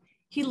Island,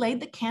 he laid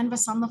the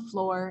canvas on the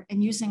floor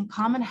and using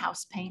common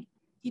house paint,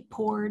 he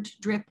poured,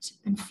 dripped,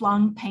 and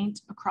flung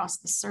paint across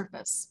the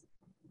surface.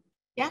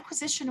 The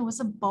acquisition was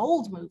a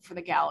bold move for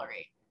the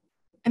gallery,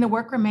 and the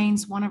work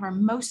remains one of our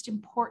most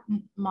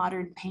important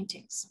modern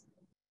paintings.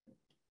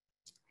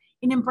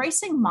 In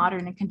embracing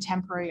modern and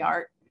contemporary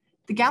art,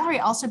 the gallery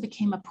also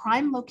became a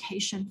prime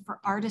location for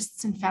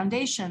artists and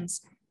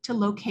foundations to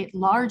locate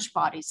large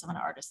bodies of an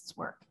artist's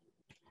work.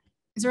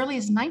 As early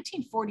as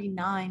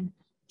 1949,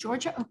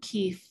 Georgia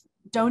O'Keeffe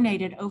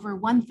donated over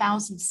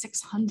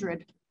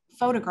 1,600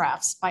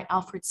 photographs by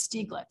Alfred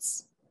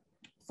Stieglitz,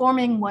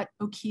 forming what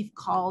O'Keeffe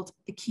called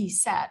the key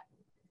set.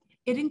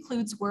 It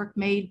includes work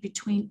made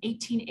between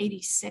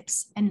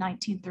 1886 and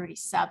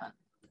 1937.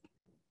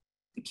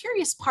 The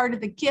curious part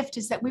of the gift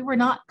is that we were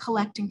not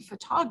collecting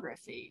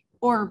photography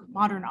or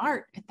modern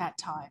art at that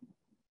time.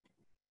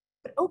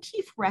 But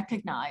O'Keeffe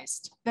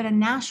recognized that a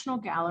national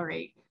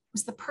gallery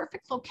was the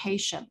perfect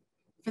location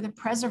for the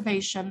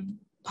preservation,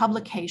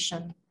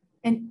 publication,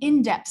 and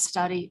in-depth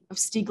study of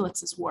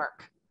Stieglitz's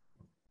work.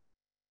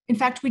 In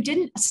fact, we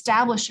didn't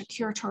establish a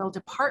curatorial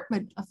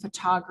department of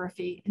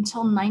photography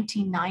until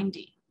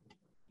 1990.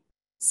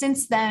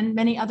 Since then,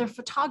 many other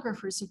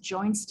photographers have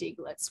joined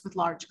Stieglitz with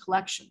large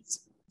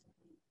collections,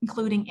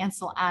 including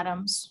Ansel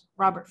Adams,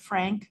 Robert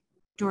Frank,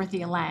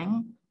 Dorothea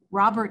Lange,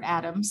 Robert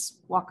Adams,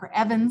 Walker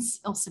Evans,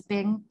 Ilse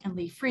Bing, and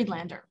Lee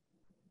Friedlander.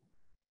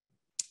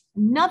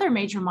 Another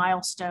major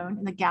milestone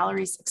in the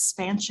gallery's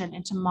expansion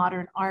into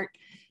modern art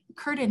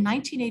occurred in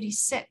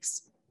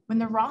 1986 when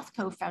the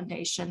Rothko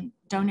Foundation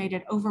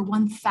donated over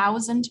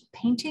 1,000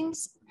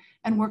 paintings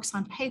and works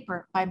on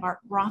paper by Mark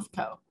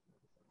Rothko.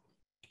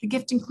 The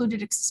gift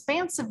included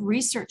expansive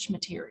research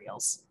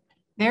materials,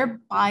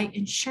 thereby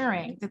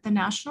ensuring that the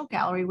National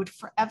Gallery would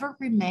forever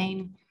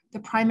remain the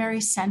primary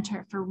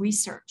center for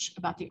research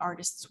about the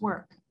artist's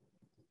work.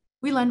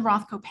 We lend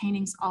Rothko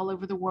paintings all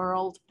over the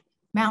world,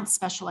 mount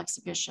special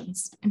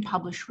exhibitions, and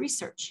publish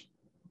research.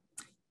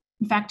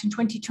 In fact, in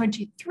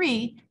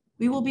 2023,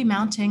 we will be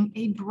mounting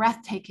a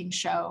breathtaking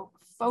show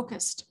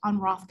focused on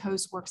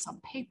Rothko's works on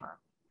paper.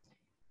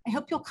 I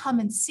hope you'll come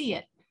and see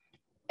it,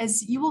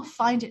 as you will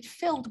find it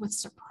filled with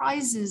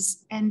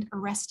surprises and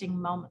arresting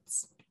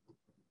moments.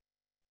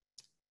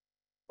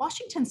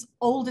 Washington's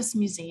oldest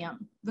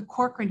museum, the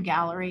Corcoran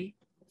Gallery,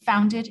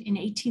 founded in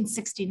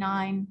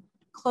 1869,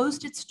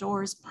 closed its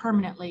doors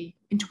permanently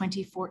in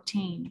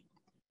 2014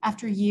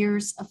 after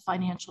years of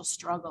financial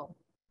struggle.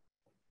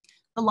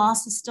 The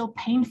loss is still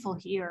painful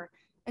here,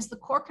 as the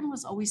Corcoran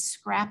was always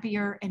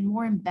scrappier and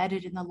more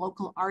embedded in the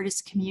local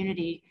artist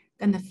community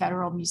than the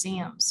federal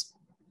museums.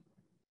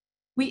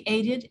 We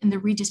aided in the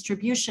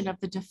redistribution of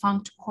the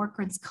defunct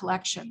Corcoran's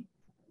collection,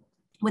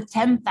 with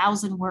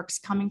 10,000 works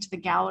coming to the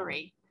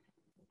gallery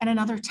and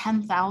another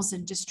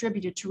 10,000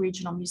 distributed to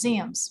regional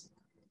museums.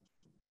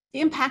 The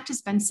impact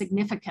has been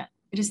significant.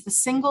 It is the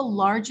single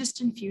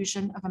largest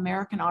infusion of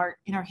American art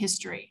in our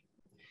history,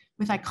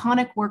 with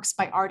iconic works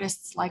by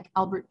artists like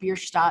Albert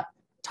Bierstadt,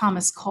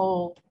 Thomas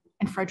Cole,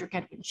 and Frederick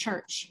Edwin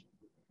Church.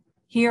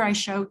 Here I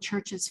show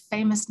Church's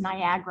famous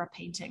Niagara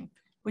painting,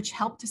 which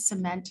helped to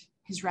cement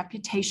his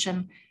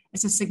reputation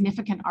as a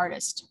significant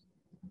artist.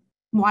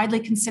 Widely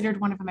considered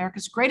one of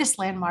America's greatest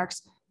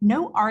landmarks,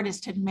 no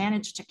artist had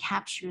managed to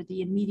capture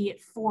the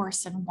immediate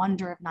force and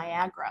wonder of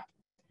Niagara.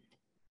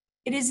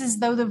 It is as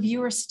though the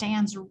viewer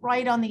stands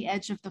right on the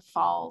edge of the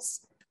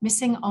falls,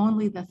 missing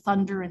only the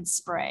thunder and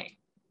spray.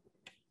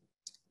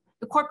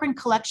 The Corcoran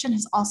collection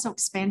has also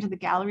expanded the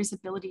gallery's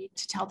ability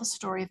to tell the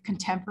story of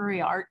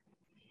contemporary art,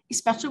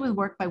 especially with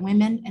work by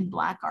women and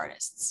Black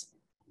artists.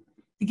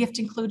 The gift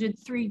included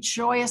 3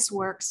 joyous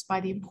works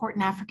by the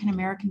important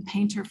African-American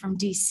painter from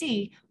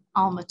DC,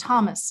 Alma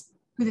Thomas,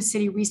 who the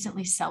city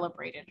recently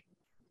celebrated.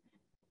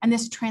 And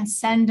this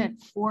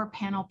transcendent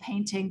 4-panel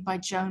painting by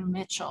Joan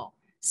Mitchell,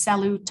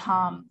 Salut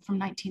Tom, from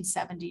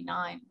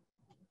 1979.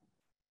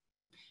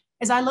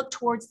 As I look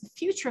towards the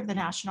future of the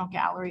National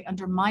Gallery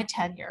under my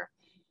tenure,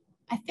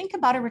 I think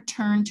about a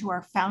return to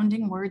our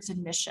founding words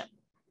and mission,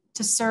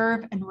 to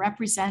serve and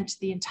represent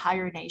the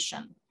entire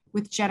nation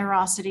with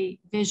generosity,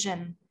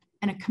 vision,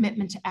 and a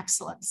commitment to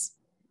excellence.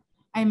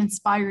 I am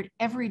inspired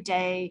every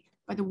day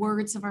by the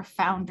words of our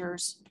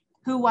founders,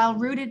 who, while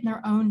rooted in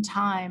their own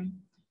time,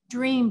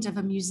 dreamed of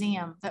a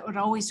museum that would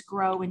always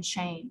grow and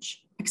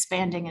change,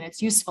 expanding in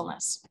its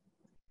usefulness.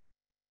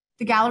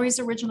 The gallery's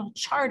original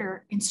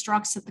charter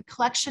instructs that the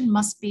collection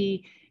must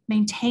be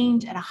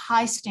maintained at a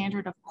high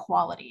standard of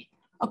quality,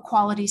 a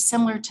quality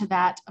similar to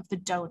that of the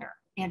donor,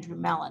 Andrew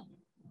Mellon.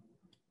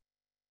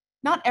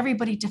 Not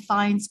everybody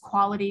defines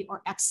quality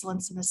or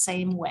excellence in the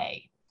same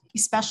way,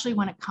 especially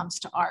when it comes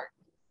to art.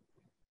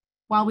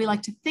 While we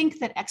like to think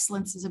that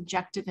excellence is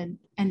objective and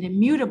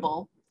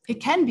immutable, it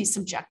can be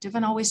subjective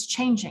and always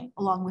changing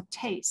along with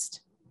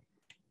taste.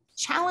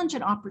 Challenge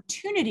and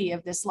opportunity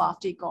of this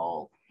lofty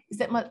goal is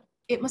that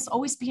it must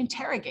always be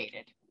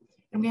interrogated,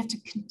 and we have to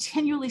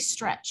continually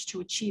stretch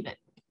to achieve it.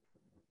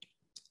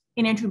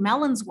 In Andrew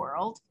Mellon's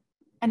world,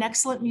 an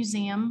excellent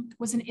museum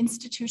was an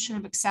institution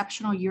of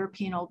exceptional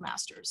European old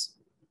masters.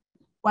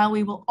 While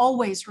we will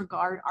always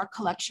regard our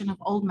collection of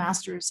old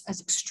masters as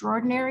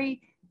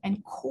extraordinary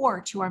and core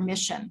to our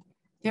mission,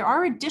 there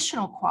are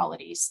additional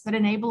qualities that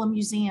enable a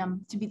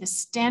museum to be the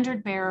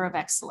standard bearer of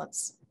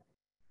excellence.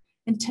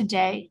 And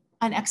today,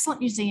 an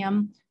excellent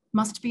museum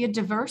must be a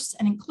diverse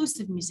and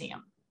inclusive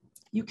museum.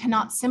 You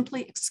cannot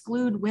simply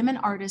exclude women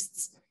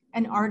artists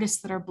and artists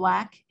that are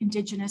Black,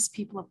 Indigenous,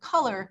 people of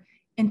color,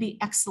 and be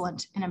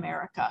excellent in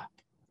America.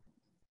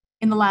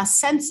 In the last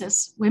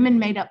census, women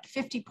made up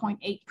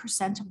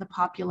 50.8% of the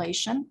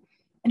population,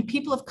 and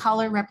people of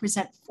color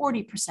represent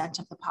 40%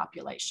 of the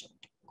population.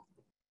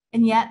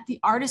 And yet the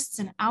artists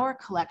in our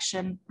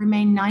collection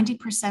remain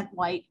 90%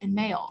 white and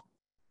male.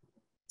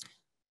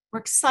 We're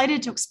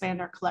excited to expand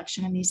our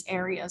collection in these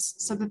areas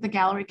so that the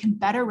gallery can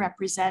better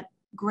represent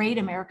great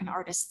American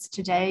artists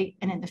today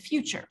and in the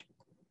future.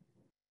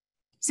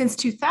 Since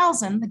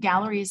 2000, the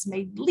gallery has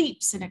made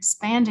leaps in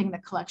expanding the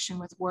collection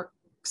with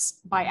works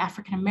by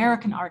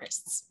African-American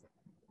artists.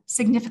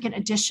 Significant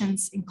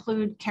additions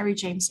include Kerry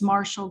James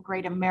Marshall,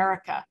 Great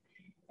America,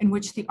 in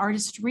which the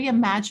artist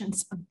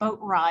reimagines a boat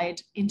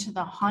ride into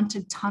the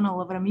haunted tunnel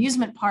of an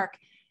amusement park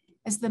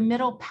as the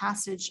middle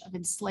passage of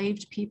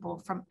enslaved people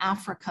from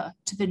Africa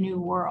to the New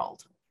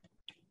World.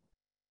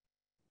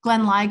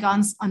 Glenn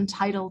Ligon's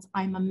untitled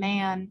I'm a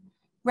Man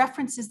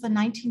references the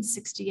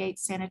 1968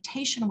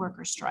 sanitation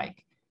worker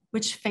strike,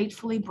 which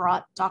fatefully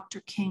brought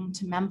Dr. King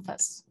to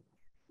Memphis.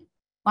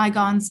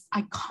 Ligon's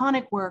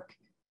iconic work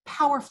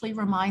powerfully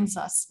reminds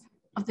us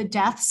of the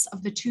deaths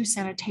of the two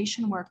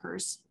sanitation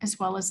workers, as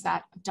well as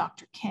that of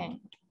Dr. King.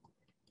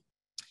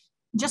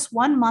 Just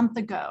 1 month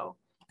ago,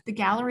 the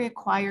gallery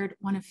acquired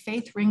one of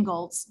Faith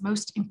Ringgold's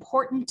most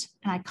important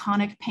and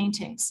iconic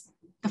paintings,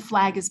 The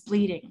Flag is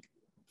Bleeding,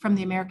 from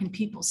the American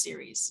People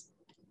series.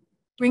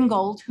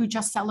 Ringgold, who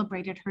just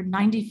celebrated her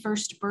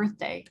 91st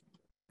birthday,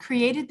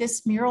 created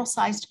this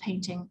mural-sized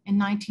painting in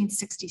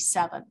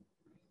 1967,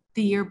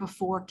 the year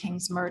before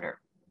King's murder.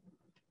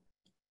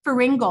 For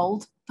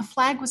Ringgold, the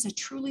flag was a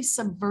truly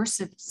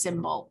subversive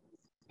symbol,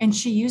 and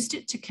she used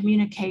it to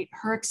communicate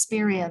her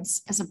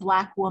experience as a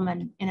Black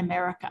woman in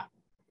America.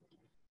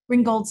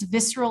 Ringgold's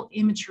visceral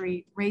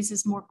imagery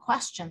raises more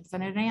questions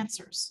than it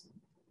answers.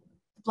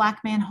 The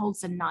Black man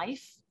holds a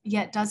knife,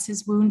 yet does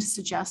his wound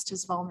suggest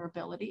his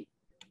vulnerability?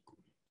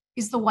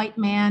 Is the white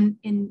man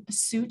in a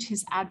suit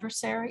his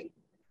adversary?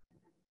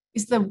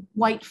 Is the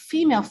white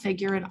female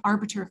figure an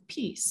arbiter of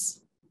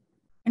peace?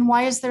 And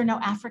why is there no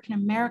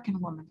African-American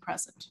woman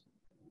present?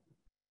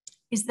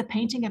 Is the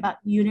painting about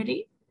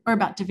unity or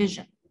about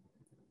division?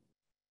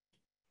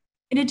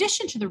 In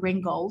addition to the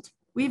Ringgold,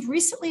 we've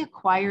recently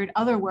acquired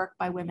other work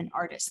by women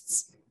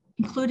artists,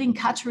 including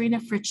Katarina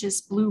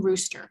Fritzsch's Blue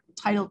Rooster,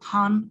 titled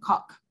Han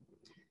Kok.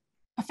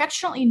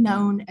 Affectionately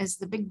known as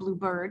the Big Blue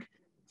Bird,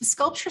 the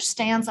sculpture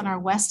stands on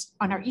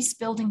our East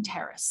Building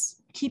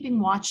terrace, keeping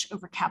watch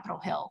over Capitol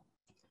Hill.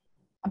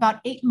 About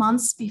 8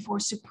 months before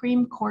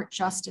Supreme Court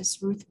Justice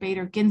Ruth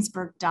Bader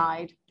Ginsburg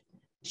died,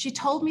 she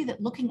told me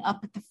that looking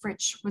up at the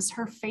Fritsch was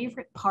her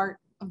favorite part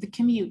of the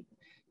commute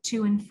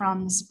to and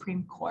from the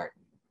Supreme Court.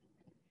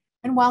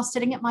 And while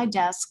sitting at my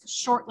desk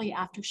shortly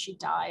after she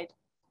died,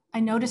 I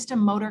noticed a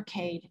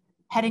motorcade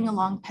heading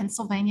along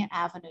Pennsylvania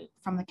Avenue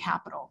from the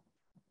Capitol.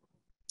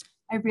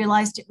 I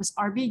realized it was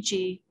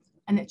RBG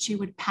and that she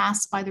would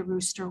pass by the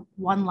rooster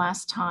one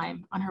last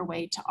time on her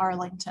way to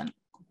Arlington.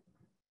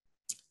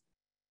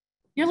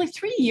 Nearly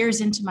 3 years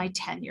into my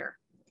tenure,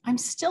 I'm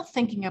still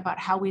thinking about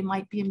how we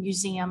might be a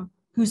museum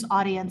whose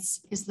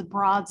audience is the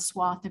broad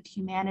swath of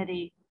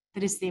humanity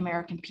that is the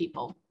American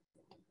people.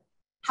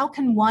 How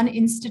can one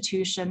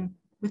institution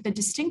with a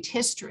distinct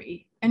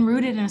history and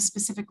rooted in a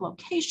specific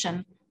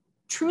location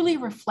truly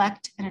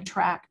reflect and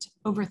attract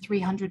over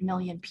 300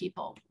 million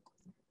people?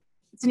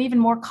 It's an even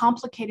more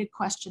complicated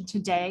question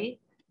today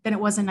than it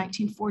was in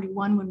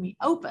 1941 when we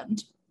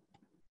opened.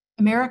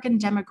 American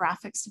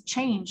demographics have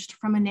changed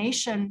from a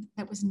nation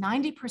that was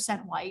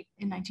 90% white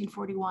in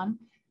 1941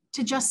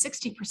 to just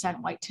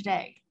 60% white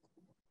today.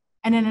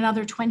 And in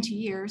another 20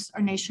 years,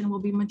 our nation will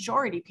be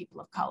majority people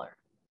of color.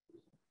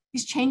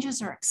 These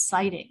changes are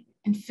exciting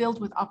and filled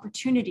with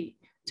opportunity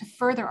to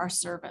further our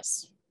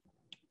service.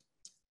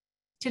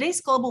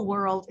 Today's global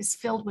world is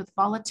filled with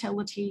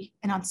volatility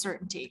and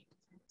uncertainty,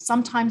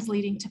 sometimes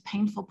leading to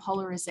painful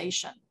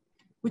polarization,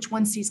 which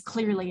one sees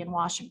clearly in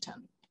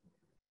Washington.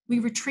 We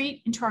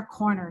retreat into our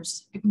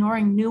corners,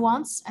 ignoring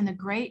nuance and the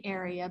gray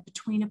area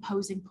between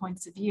opposing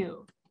points of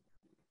view.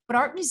 But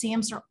art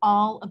museums are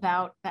all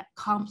about that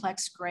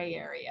complex gray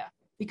area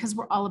because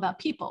we're all about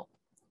people.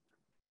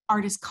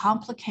 Art is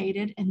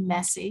complicated and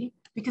messy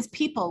because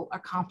people are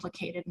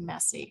complicated and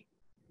messy.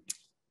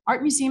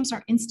 Art museums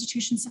are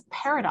institutions of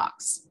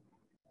paradox.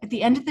 At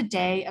the end of the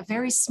day, a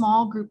very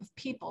small group of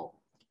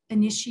people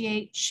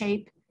initiate,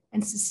 shape,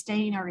 and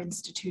sustain our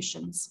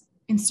institutions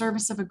in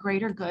service of a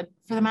greater good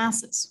for the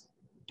masses.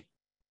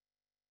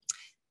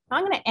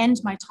 I'm going to end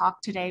my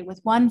talk today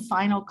with one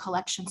final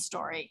collection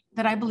story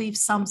that I believe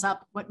sums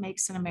up what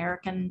makes an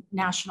American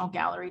National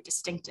Gallery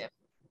distinctive.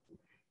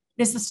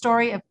 It is the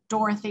story of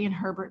Dorothy and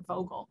Herbert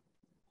Vogel.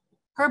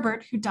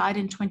 Herbert, who died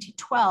in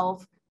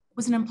 2012,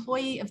 was an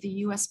employee of the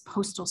US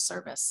Postal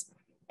Service,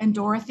 and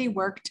Dorothy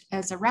worked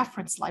as a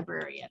reference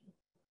librarian.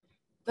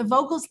 The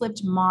Vogels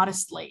lived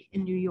modestly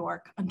in New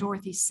York on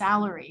Dorothy's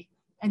salary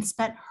and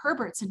spent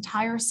Herbert's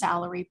entire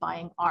salary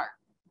buying art.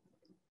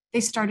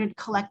 They started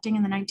collecting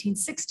in the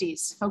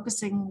 1960s,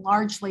 focusing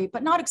largely,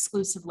 but not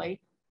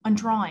exclusively, on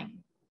drawing.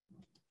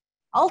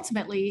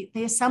 Ultimately,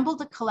 they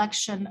assembled a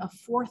collection of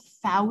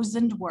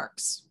 4,000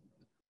 works,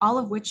 all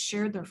of which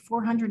shared their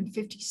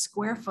 450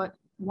 square foot,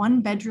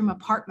 one-bedroom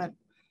apartment,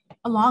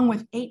 along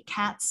with 8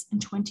 cats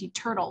and 20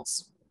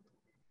 turtles.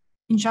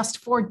 In just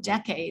 4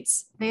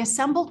 decades, they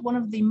assembled one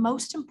of the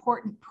most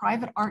important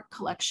private art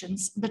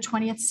collections of the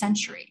 20th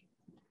century,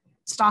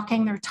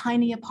 stocking their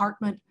tiny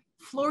apartment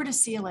floor to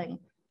ceiling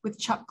with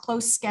Chuck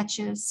Close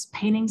sketches,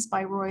 paintings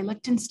by Roy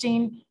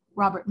Lichtenstein,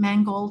 Robert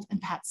Mangold,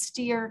 and Pat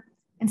Steer,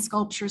 and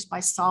sculptures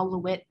by Saul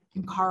LeWitt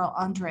and Carl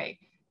Andre,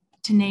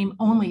 to name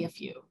only a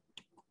few.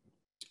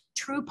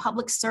 True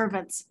public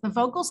servants, the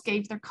Vogels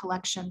gave their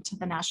collection to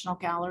the National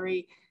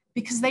Gallery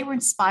because they were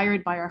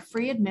inspired by our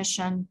free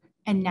admission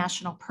and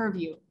national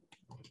purview.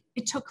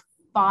 It took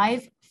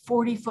 5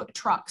 40-foot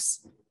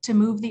trucks to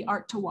move the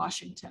art to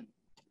Washington.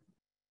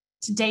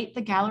 To date,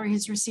 the gallery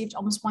has received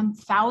almost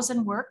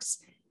 1,000 works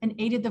and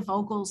aided the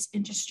Vogels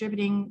in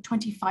distributing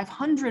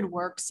 2,500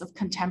 works of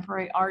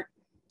contemporary art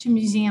to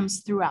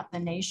museums throughout the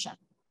nation.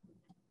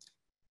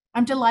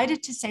 I'm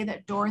delighted to say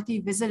that Dorothy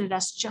visited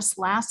us just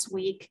last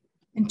week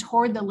and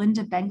toured the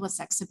Linda Benglis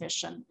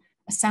exhibition,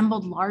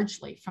 assembled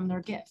largely from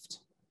their gift.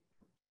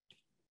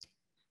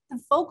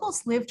 The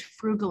Vogels lived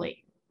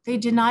frugally. They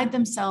denied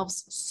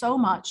themselves so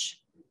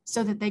much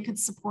so that they could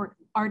support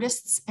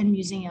artists and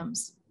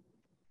museums.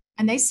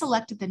 And they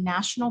selected the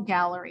National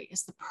Gallery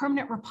as the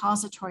permanent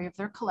repository of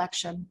their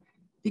collection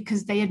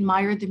because they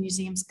admired the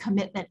museum's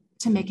commitment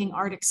to making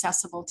art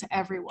accessible to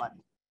everyone.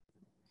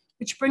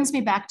 Which brings me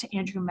back to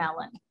Andrew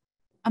Mellon,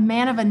 a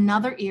man of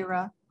another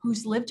era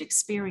whose lived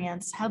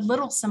experience had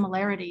little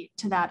similarity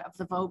to that of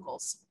the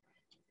Vogels.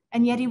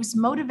 And yet he was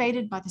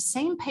motivated by the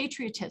same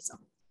patriotism,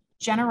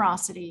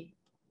 generosity,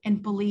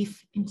 and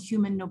belief in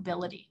human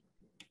nobility.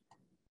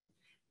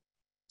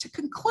 To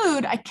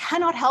conclude, I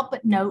cannot help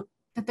but note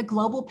that the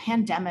global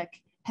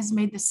pandemic has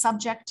made the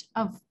subject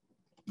of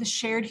the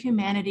shared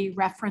humanity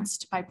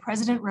referenced by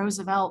President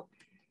Roosevelt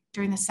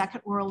during the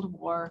Second World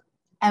War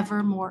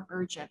ever more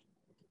urgent.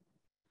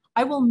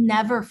 I will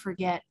never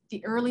forget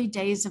the early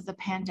days of the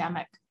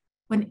pandemic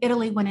when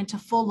Italy went into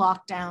full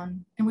lockdown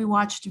and we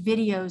watched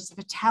videos of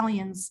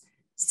Italians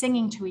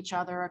singing to each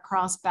other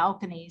across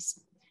balconies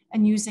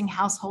and using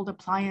household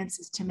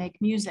appliances to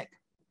make music.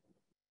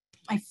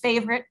 My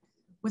favorite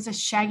was a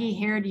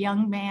shaggy-haired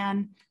young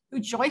man who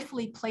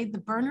joyfully played the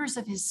burners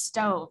of his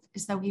stove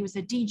as though he was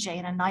a DJ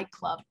in a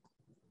nightclub.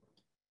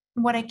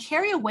 And what I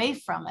carry away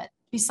from it,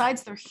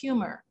 besides their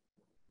humor,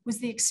 was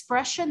the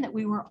expression that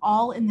we were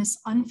all in this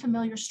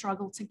unfamiliar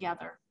struggle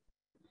together,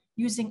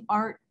 using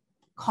art,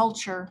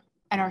 culture,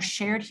 and our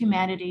shared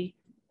humanity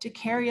to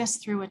carry us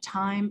through a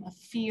time of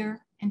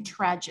fear and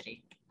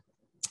tragedy.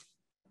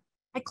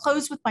 I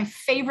close with my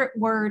favorite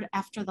word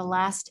after the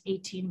last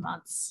 18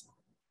 months,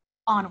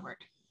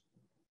 onward.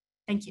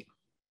 Thank you.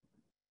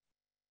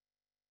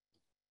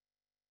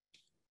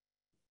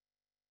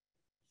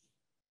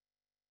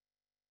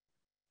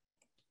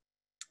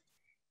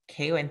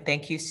 Kaywin,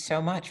 thank you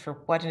so much for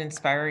what an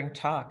inspiring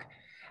talk.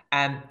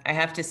 I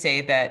have to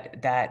say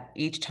that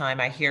each time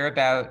I hear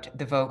about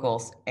the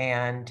Vogels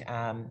and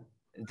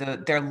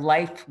their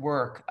life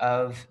work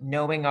of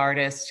knowing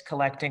artists,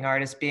 collecting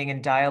artists, being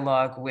in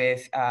dialogue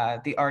with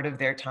the art of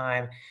their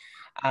time,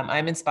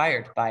 I'm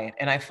inspired by it.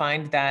 And I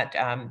find that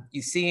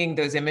you seeing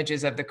those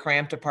images of the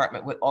cramped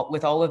apartment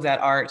with all of that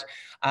art,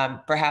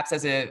 perhaps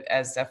as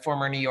a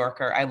former New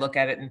Yorker, I look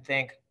at it and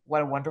think,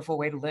 what a wonderful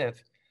way to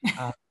live.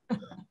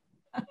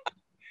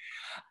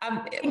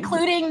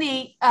 Including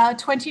the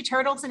 20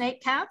 turtles and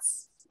 8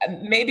 cats?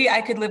 Maybe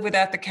I could live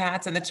without the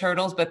cats and the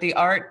turtles, but the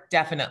art,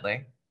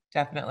 definitely,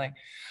 definitely.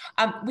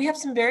 We have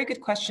some very good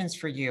questions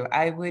for you.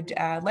 I would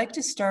like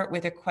to start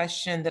with a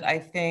question that I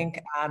think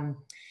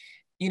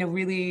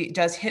really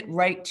does hit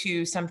right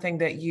to something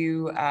that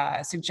you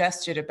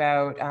suggested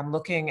about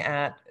looking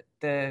at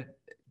the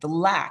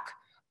lack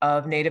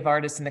of Native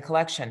artists in the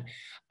collection.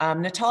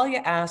 Natalia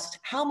asked,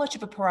 how much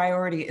of a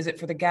priority is it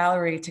for the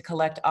gallery to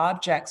collect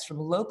objects from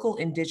local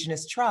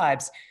indigenous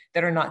tribes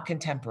that are not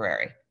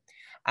contemporary?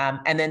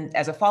 And then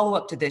as a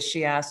follow-up to this,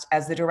 she asked,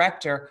 as the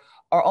director,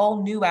 are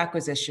all new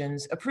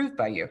acquisitions approved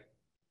by you?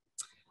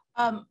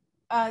 The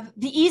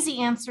easy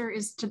answer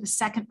is to the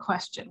second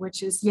question,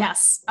 which is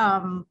yes.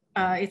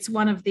 It's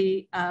one of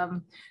the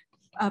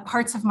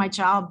parts of my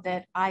job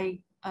that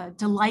I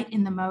delight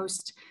in the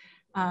most.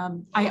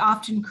 I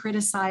often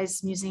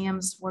criticize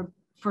museums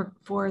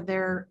for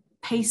their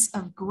pace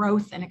of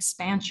growth and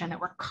expansion, that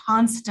we're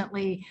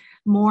constantly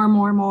more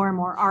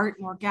art,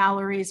 more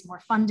galleries, more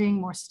funding,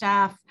 more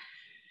staff.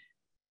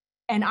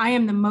 And I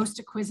am the most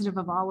acquisitive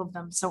of all of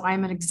them. So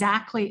I'm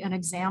exactly an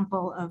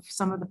example of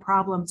some of the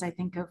problems, I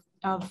think,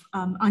 of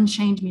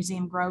unchained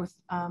museum growth.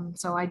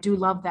 So I do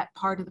love that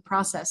part of the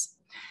process.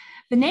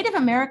 The Native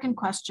American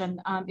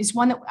question is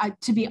one that,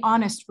 to be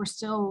honest, we're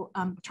still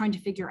trying to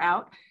figure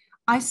out.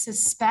 I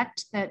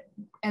suspect that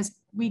as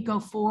we go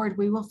forward,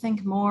 we will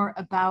think more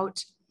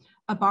about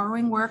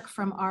borrowing work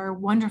from our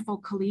wonderful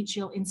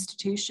collegial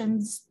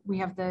institutions. We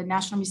have the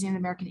National Museum of the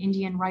American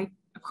Indian right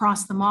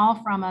across the mall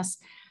from us,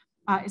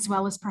 as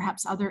well as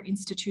perhaps other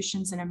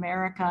institutions in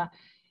America.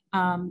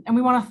 And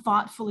we want to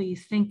thoughtfully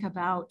think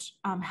about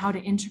how to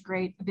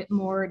integrate a bit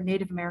more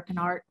Native American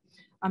art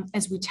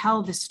as we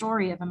tell the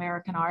story of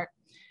American art.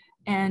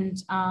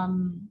 And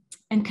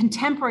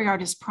contemporary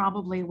art is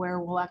probably where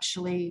we'll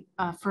actually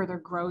further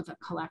grow the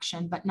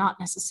collection, but not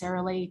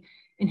necessarily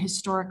in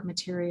historic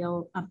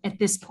material at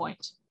this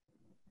point.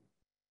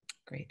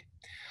 Great.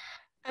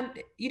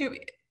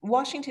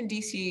 Washington,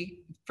 D.C.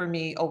 for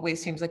me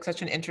always seems like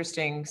such an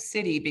interesting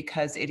city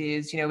because it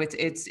is,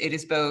 it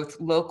is both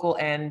local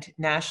and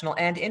national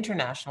and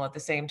international at the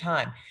same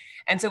time.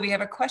 And so we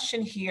have a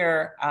question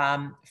here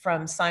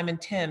from Simon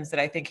Timms that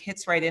I think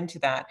hits right into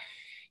that.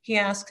 He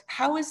asked,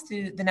 how is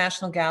the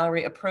National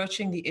Gallery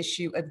approaching the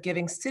issue of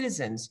giving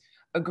citizens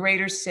a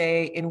greater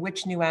say in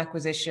which new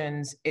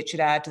acquisitions it should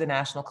add to the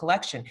national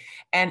collection?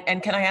 And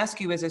can I ask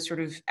you, as a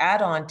sort of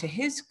add-on to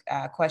his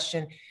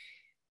question,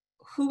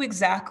 who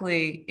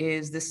exactly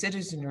is the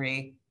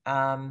citizenry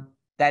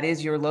that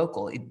is your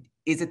local?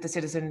 Is it the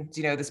citizens,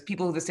 the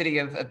people of the city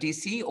of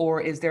DC, or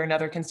is there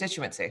another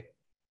constituency?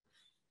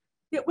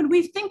 Yeah, when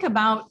we think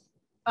about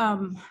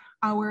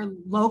our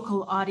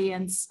local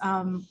audience,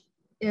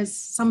 as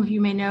some of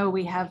you may know,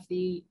 we have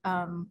the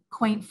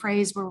quaint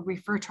phrase where we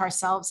refer to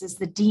ourselves as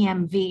the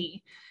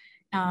DMV,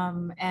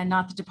 and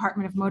not the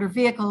Department of Motor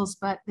Vehicles,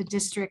 but the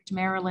District,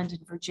 Maryland,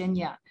 and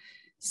Virginia.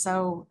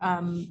 So,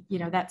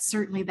 that's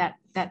certainly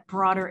that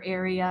broader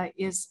area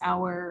is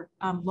our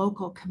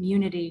local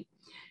community.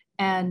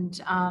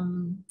 And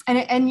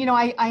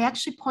I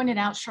actually pointed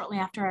out shortly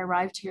after I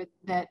arrived here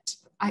that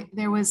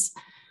there was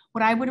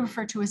what I would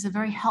refer to as a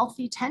very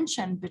healthy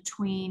tension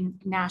between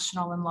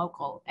national and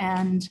local.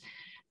 And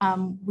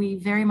we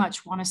very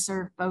much want to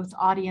serve both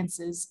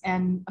audiences.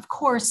 And of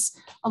course,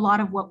 a lot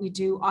of what we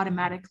do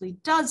automatically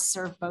does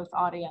serve both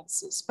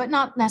audiences, but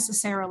not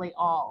necessarily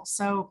all.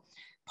 So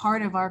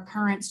part of our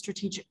current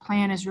strategic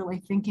plan is really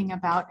thinking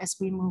about, as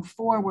we move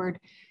forward,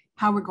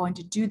 how we're going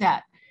to do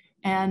that.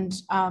 And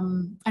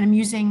an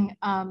amusing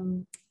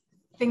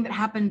thing that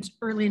happened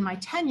early in my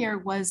tenure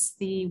was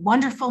the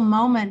wonderful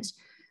moment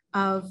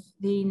of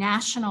the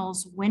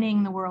Nationals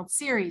winning the World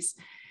Series.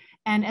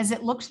 And as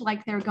it looked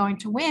like they were going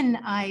to win,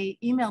 I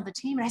emailed the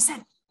team and I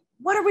said,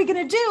 what are we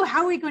going to do?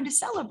 How are we going to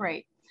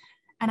celebrate?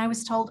 And I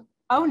was told,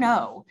 oh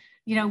no,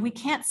 we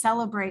can't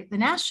celebrate the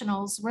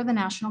Nationals. We're the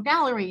National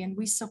Gallery and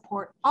we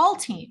support all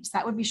teams.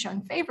 That would be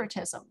showing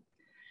favoritism.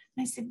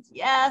 And I said,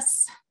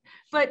 yes,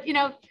 but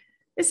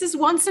this is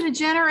once in a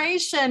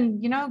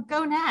generation,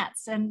 go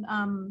Nats. And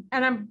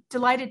I'm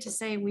delighted to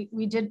say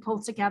we did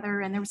pull together,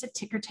 and there was a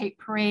ticker tape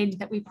parade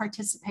that we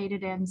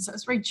participated in. So it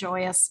was very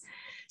joyous.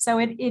 So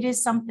it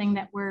is something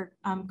that we're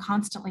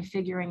constantly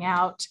figuring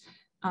out.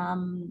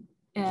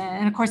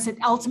 And of course, it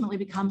ultimately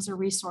becomes a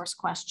resource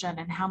question,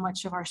 and how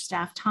much of our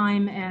staff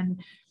time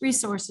and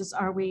resources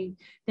are we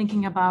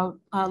thinking about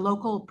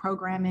local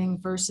programming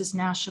versus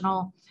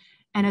national.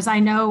 And as I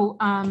know,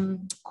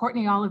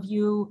 Courtney, all of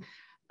you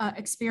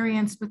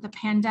experienced with the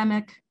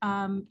pandemic,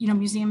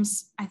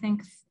 museums, I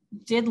think,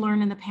 did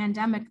learn in the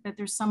pandemic that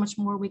there's so much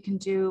more we can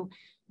do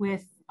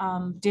with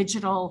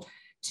digital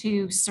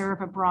to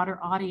serve a broader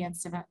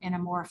audience in a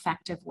more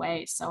effective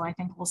way. So I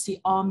think we'll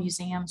see all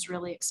museums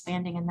really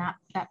expanding in that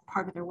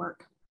part of their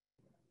work.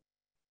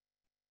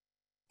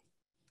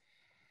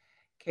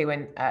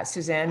 Kaywin,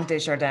 Suzanne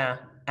Desjardins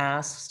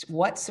asked,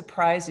 what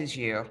surprises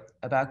you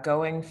about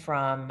going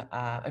from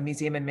a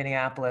museum in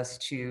Minneapolis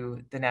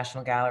to the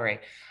National Gallery?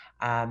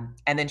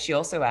 And then she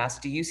also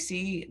asked, do you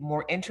see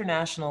more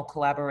international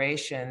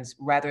collaborations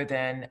rather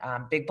than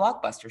big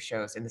blockbuster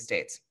shows in the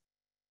States?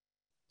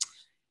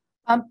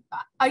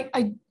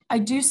 I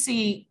do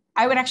see,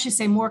 I would actually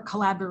say more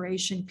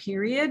collaboration,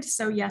 period.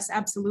 So yes,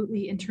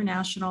 absolutely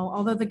international,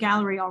 although the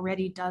gallery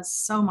already does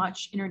so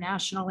much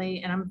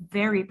internationally. And I'm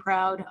very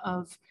proud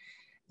of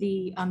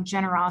the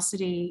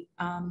generosity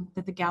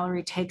that the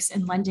gallery takes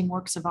in lending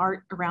works of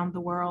art around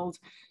the world.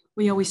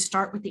 We always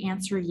start with the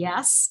answer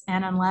yes,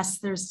 and unless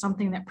there's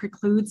something that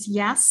precludes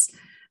yes,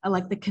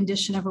 like the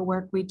condition of a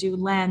work, we do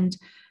lend,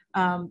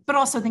 but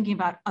also thinking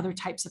about other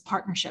types of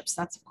partnerships.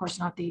 That's of course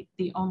not the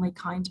only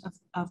kind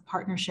of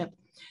partnership.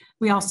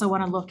 We also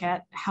want to look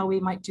at how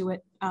we might do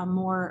it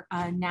more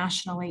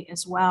nationally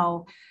as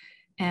well.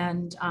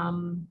 And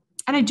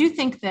I do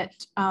think that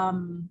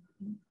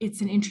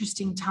it's an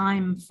interesting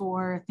time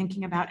for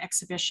thinking about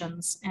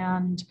exhibitions,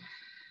 and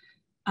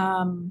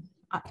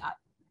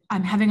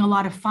I'm having a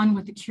lot of fun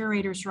with the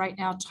curators right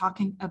now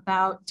talking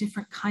about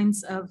different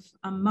kinds of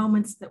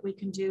moments that we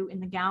can do in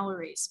the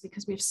galleries,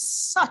 because we have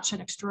such an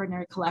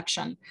extraordinary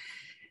collection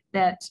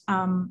that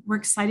we're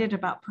excited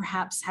about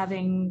perhaps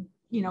having,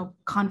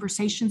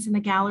 conversations in the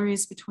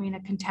galleries between a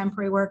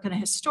contemporary work and a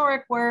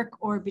historic work,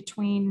 or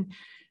between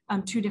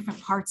two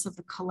different parts of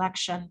the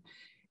collection.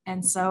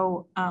 And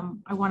so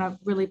I want to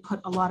really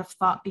put a lot of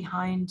thought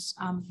behind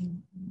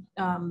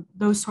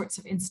those sorts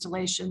of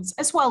installations,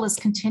 as well as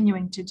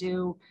continuing to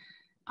do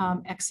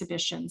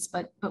exhibitions,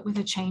 but with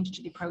a change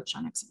to the approach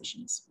on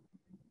exhibitions.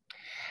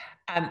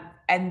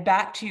 And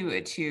back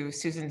to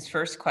Susan's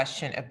first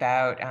question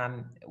about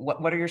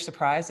what are your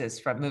surprises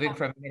from moving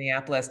from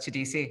Minneapolis to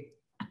DC?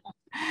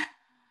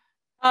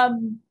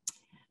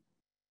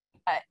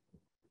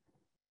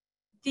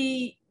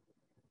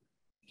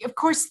 Of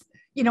course,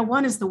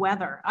 one is the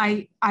weather.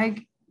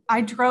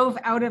 I drove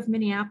out of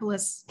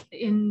Minneapolis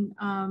in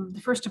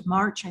the 1st of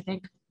March, I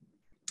think,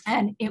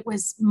 and it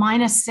was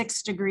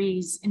 -6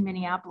 degrees in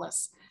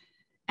Minneapolis.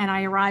 And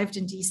I arrived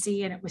in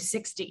DC and it was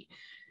 60.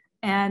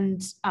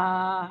 And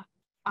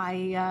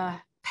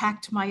I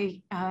packed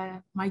my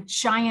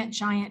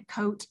giant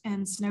coat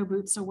and snow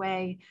boots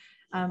away.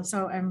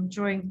 So I'm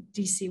enjoying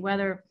DC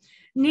weather.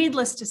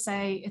 Needless to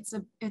say,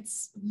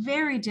 it's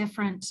very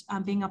different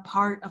being a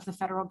part of the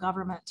federal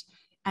government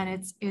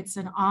And it's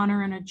an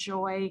honor and a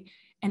joy,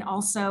 and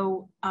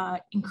also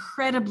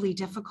incredibly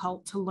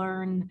difficult to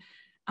learn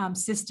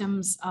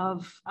systems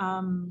of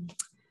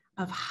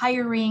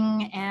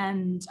hiring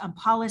and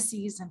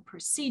policies and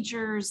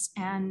procedures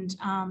and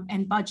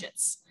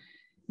budgets.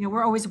 You know,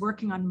 we're always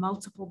working on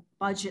multiple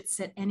budgets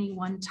at any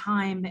one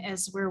time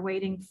as we're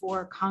waiting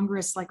for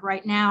Congress. Like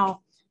right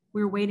now,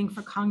 we're waiting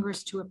for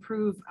Congress to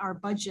approve our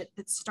budget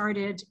that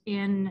started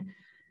in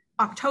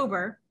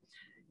October.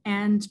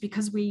 And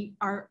because we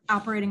are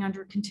operating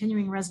under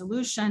continuing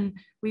resolution,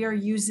 we are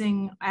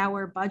using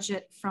our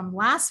budget from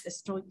last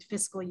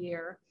fiscal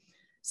year.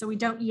 So we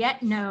don't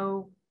yet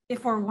know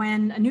if or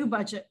when a new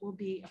budget will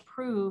be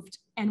approved.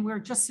 And we're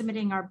just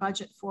submitting our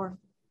budget for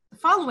the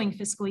following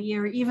fiscal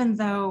year, even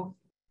though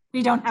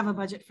we don't have a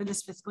budget for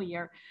this fiscal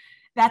year.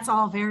 That's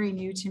all very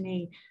new to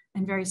me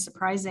and very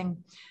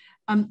surprising.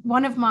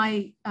 One of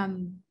my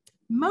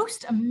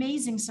most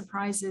amazing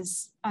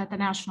surprises at the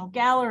National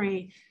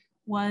Gallery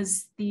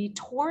was the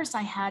tours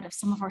I had of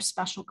some of our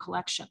special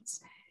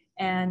collections.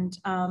 And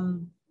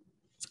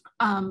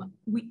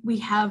we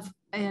have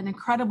an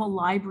incredible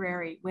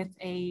library with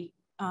a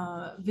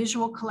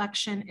visual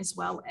collection as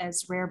well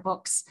as rare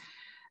books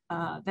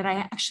that I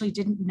actually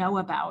didn't know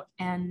about,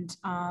 and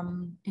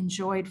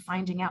enjoyed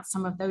finding out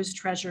some of those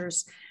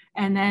treasures.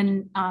 And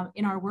then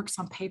in our works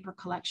on paper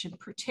collection,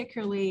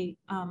 particularly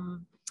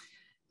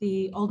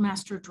the Old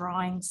Master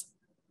drawings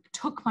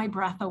took my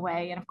breath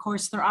away. And of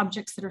course, they're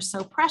objects that are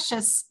so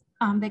precious,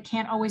 they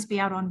can't always be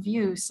out on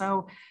view.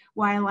 So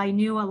while I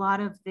knew a lot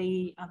of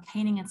the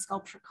painting and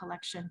sculpture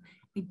collection,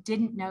 I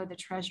didn't know the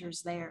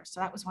treasures there. So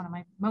that was one of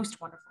my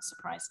most wonderful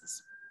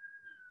surprises.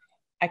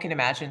 I can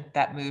imagine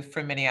that move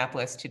from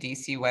Minneapolis to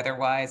DC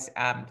weather-wise.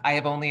 I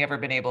have only ever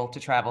been able to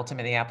travel to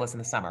Minneapolis in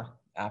the summer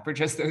for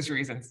just those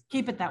reasons.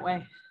 Keep it that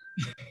way.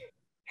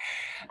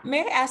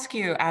 May I ask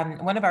you,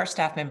 one of our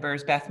staff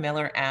members, Beth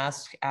Miller,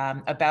 asked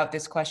about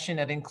this question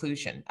of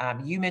inclusion.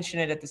 You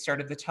mentioned it at the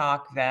start of the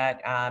talk that,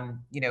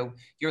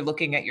 you're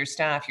looking at your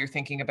staff, you're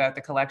thinking about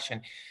the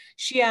collection.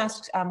 She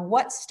asked,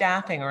 what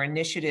staffing or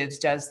initiatives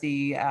does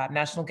the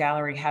National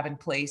Gallery have in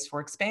place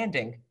for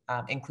expanding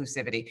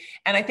inclusivity?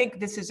 And I think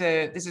this is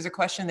a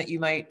question that you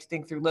might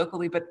think through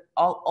locally, but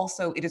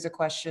also it is a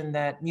question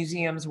that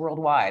museums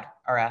worldwide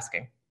are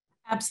asking.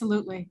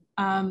 Absolutely.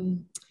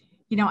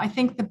 I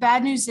think the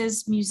bad news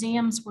is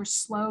museums were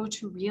slow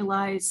to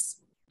realize,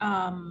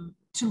 to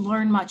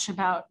learn much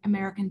about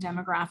American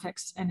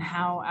demographics and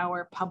how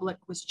our public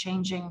was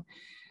changing.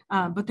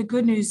 But the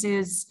good news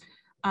is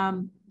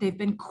they've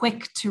been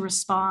quick to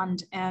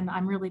respond, and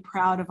I'm really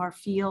proud of our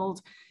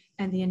field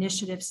and the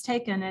initiatives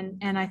taken.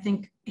 And I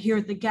think here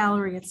at the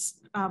gallery,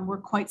 we're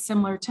quite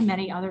similar to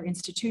many other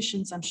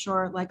institutions, I'm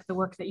sure, like the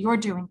work that you're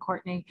doing,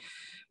 Courtney,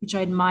 which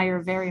I admire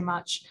very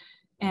much.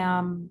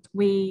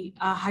 We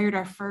hired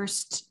our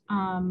first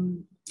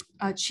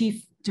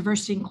Chief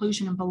Diversity,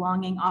 Inclusion, and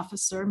Belonging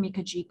Officer,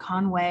 Mika G.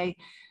 Conway,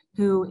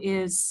 who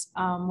is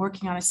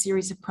working on a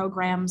series of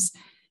programs.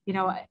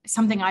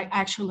 Something I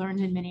actually learned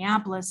in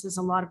Minneapolis is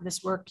a lot of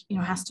this work,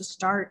 has to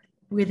start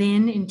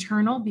within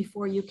internal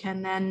before you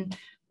can then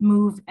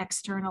move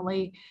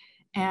externally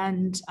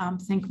and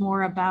think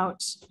more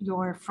about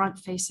your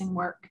front-facing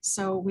work.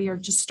 So we are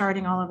just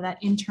starting all of that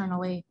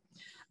internally.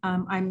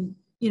 I'm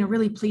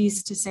really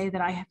pleased to say that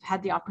I have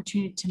had the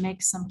opportunity to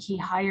make some key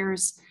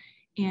hires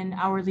in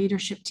our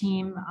leadership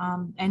team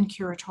and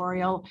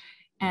curatorial,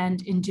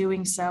 and in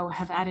doing so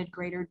have added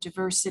greater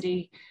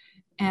diversity.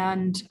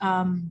 And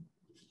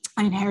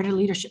I inherited a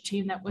leadership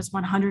team that was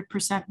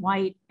 100%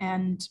 white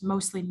and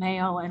mostly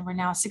male, and we're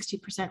now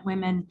 60%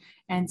 women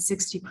and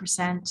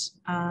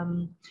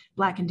 60%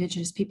 Black,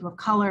 Indigenous, people of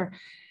color.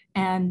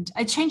 And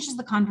it changes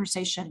the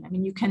conversation. I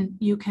mean, you can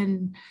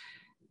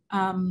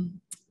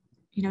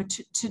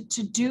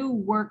to do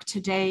work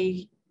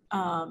today,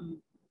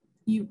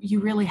 you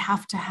really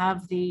have to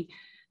have the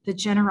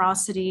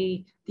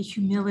generosity, the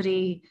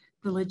humility,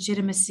 the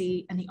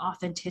legitimacy, and the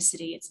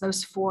authenticity. It's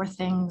those four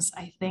things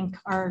I think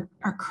are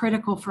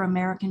critical for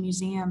American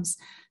museums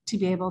to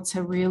be able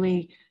to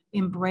really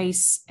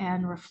embrace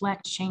and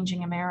reflect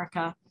changing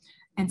America.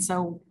 And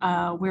so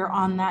we're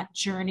on that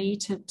journey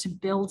to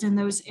build in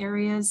those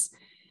areas.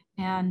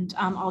 And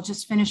I'll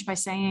just finish by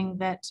saying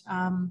that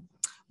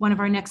one of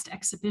our next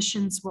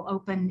exhibitions will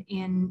open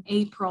in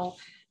April,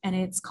 and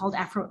it's called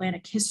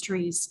Afro-Atlantic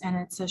Histories, and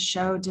it's a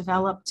show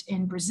developed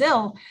in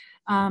Brazil,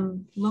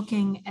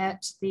 looking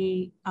at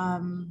the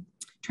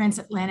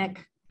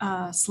transatlantic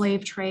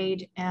slave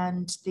trade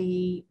and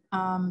the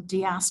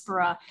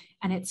diaspora,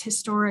 and it's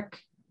historic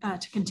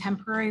to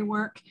contemporary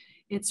work.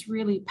 It's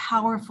really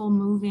powerful,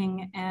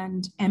 moving,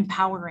 and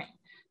empowering.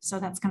 So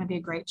that's going to be a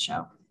great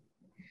show.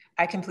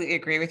 I completely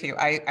agree with you.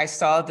 I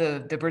saw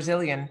the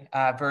Brazilian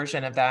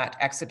version of that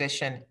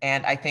exhibition,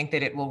 and I think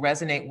that it will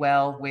resonate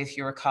well with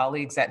your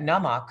colleagues at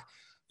NUMOC,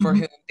 for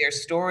whom their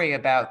story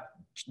about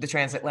the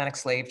transatlantic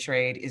slave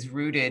trade is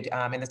rooted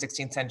in the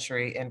 16th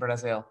century in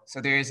Brazil.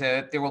 So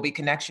there will be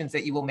connections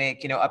that you will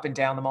make, up and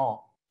down the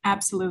mall.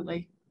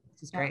 Absolutely.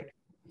 This is great.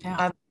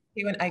 Yeah.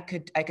 Kaywin, I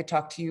could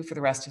talk to you for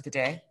the rest of the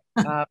day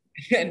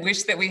and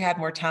wish that we had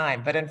more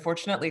time, but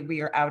unfortunately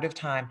we are out of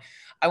time.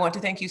 I want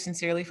to thank you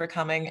sincerely for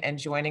coming and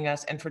joining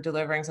us and for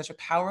delivering such a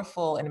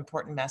powerful and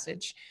important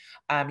message.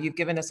 You've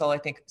given us all, I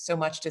think, so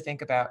much to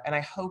think about, and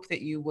I hope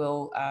that you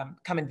will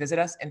come and visit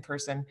us in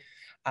person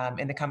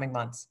in the coming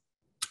months.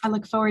 I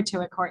look forward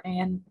to it, Courtney.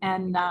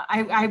 And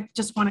I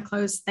just want to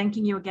close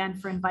thanking you again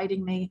for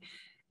inviting me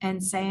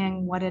and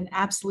saying what an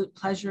absolute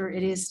pleasure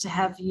it is to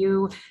have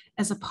you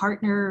as a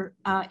partner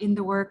in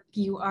the work.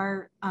 You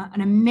are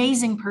an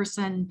amazing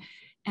person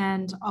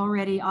and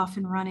already off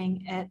and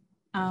running at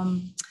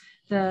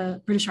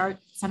the British Art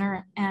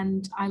Center.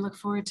 And I look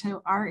forward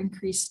to our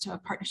increased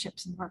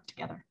partnerships and work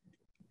together.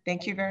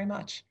 Thank you very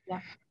much.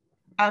 Yeah.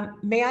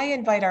 May I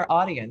invite our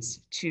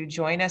audience to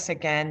join us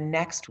again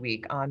next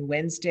week on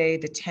Wednesday,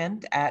 the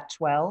 10th at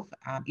 12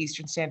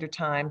 Eastern Standard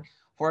Time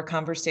for a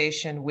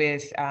conversation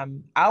with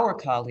our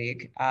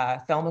colleague,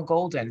 Thelma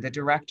Golden, the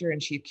director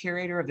and chief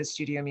curator of the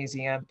Studio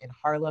Museum in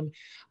Harlem.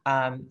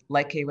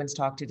 Like Kaywin's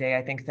talk today,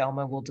 I think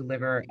Thelma will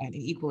deliver an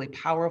equally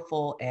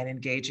powerful and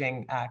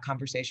engaging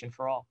conversation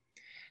for all.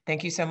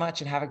 Thank you so much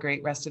and have a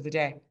great rest of the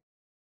day.